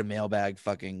need to write a mailbag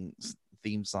fucking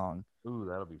theme song. Ooh,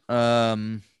 that'll be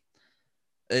fun.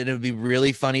 It would be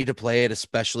really funny to play it,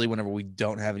 especially whenever we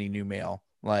don't have any new mail.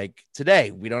 Like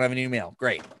today, we don't have any new mail.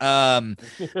 Great. All the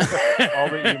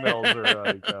emails are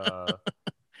like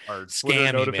our Twitter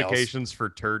Scam notifications for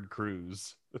Turd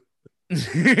Cruise.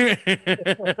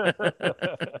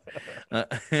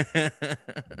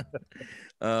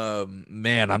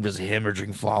 Man, I'm just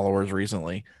hemorrhaging followers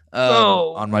recently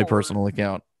on my Lord. personal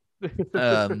account.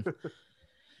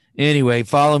 Anyway,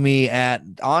 follow me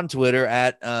on Twitter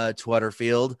at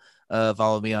Twutterfield.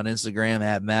 Follow me on Instagram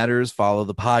at Matters. Follow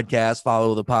the podcast.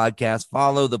 Follow the podcast.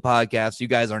 Follow the podcast. You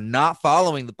guys are not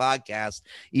following the podcast,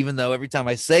 even though every time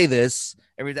I say this,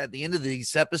 at the end of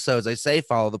these episodes, I say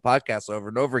follow the podcast over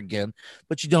and over again,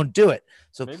 but you don't do it.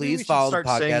 So Maybe please we should follow the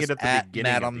start saying podcast it at the at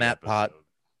beginning Matt of on the Matt Pod. episode.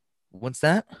 What's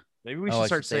that? Maybe we Oh, should I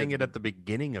start should say saying it. it at the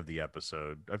beginning of the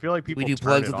episode. I feel like people We do turn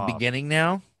plugs it at the off. beginning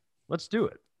now. Let's do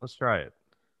it. Let's try it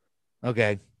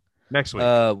Okay. next week.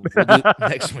 We'll do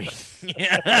next week.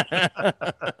 Yeah.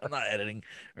 I'm not editing.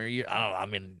 Or you, I don't know. I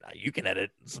mean, you can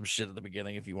edit some shit at the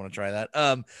beginning if you want to try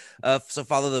that. So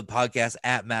follow the podcast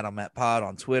at Matt on Matt Pod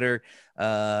on Twitter.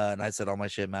 And I said all my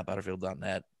shit,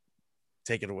 mattbutterfield.net.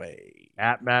 Take it away.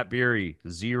 At Matt Beery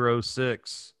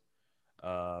 06.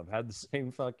 I've had the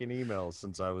same fucking emails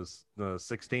since I was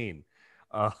 16.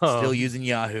 Still using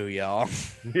Yahoo, y'all.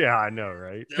 Yeah, I know,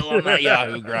 right? Still on that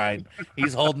Yahoo grind.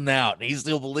 He's holding out. He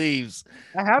still believes.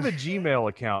 I have a Gmail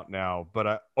account now, but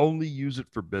I only use it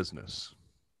for business.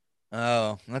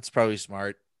 Oh, that's probably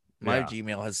smart. My Yeah.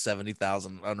 Gmail has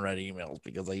 70,000 unread emails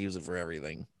because I use it for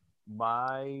everything.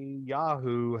 My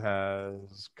Yahoo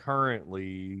has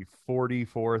currently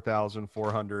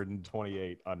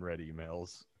 44,428 unread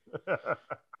emails.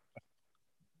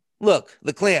 Look,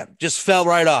 the clamp just fell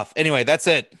right off. Anyway, that's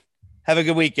it. Have a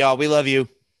good week, y'all. We love you.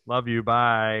 Love you.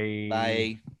 Bye.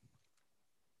 Bye.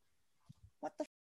 What the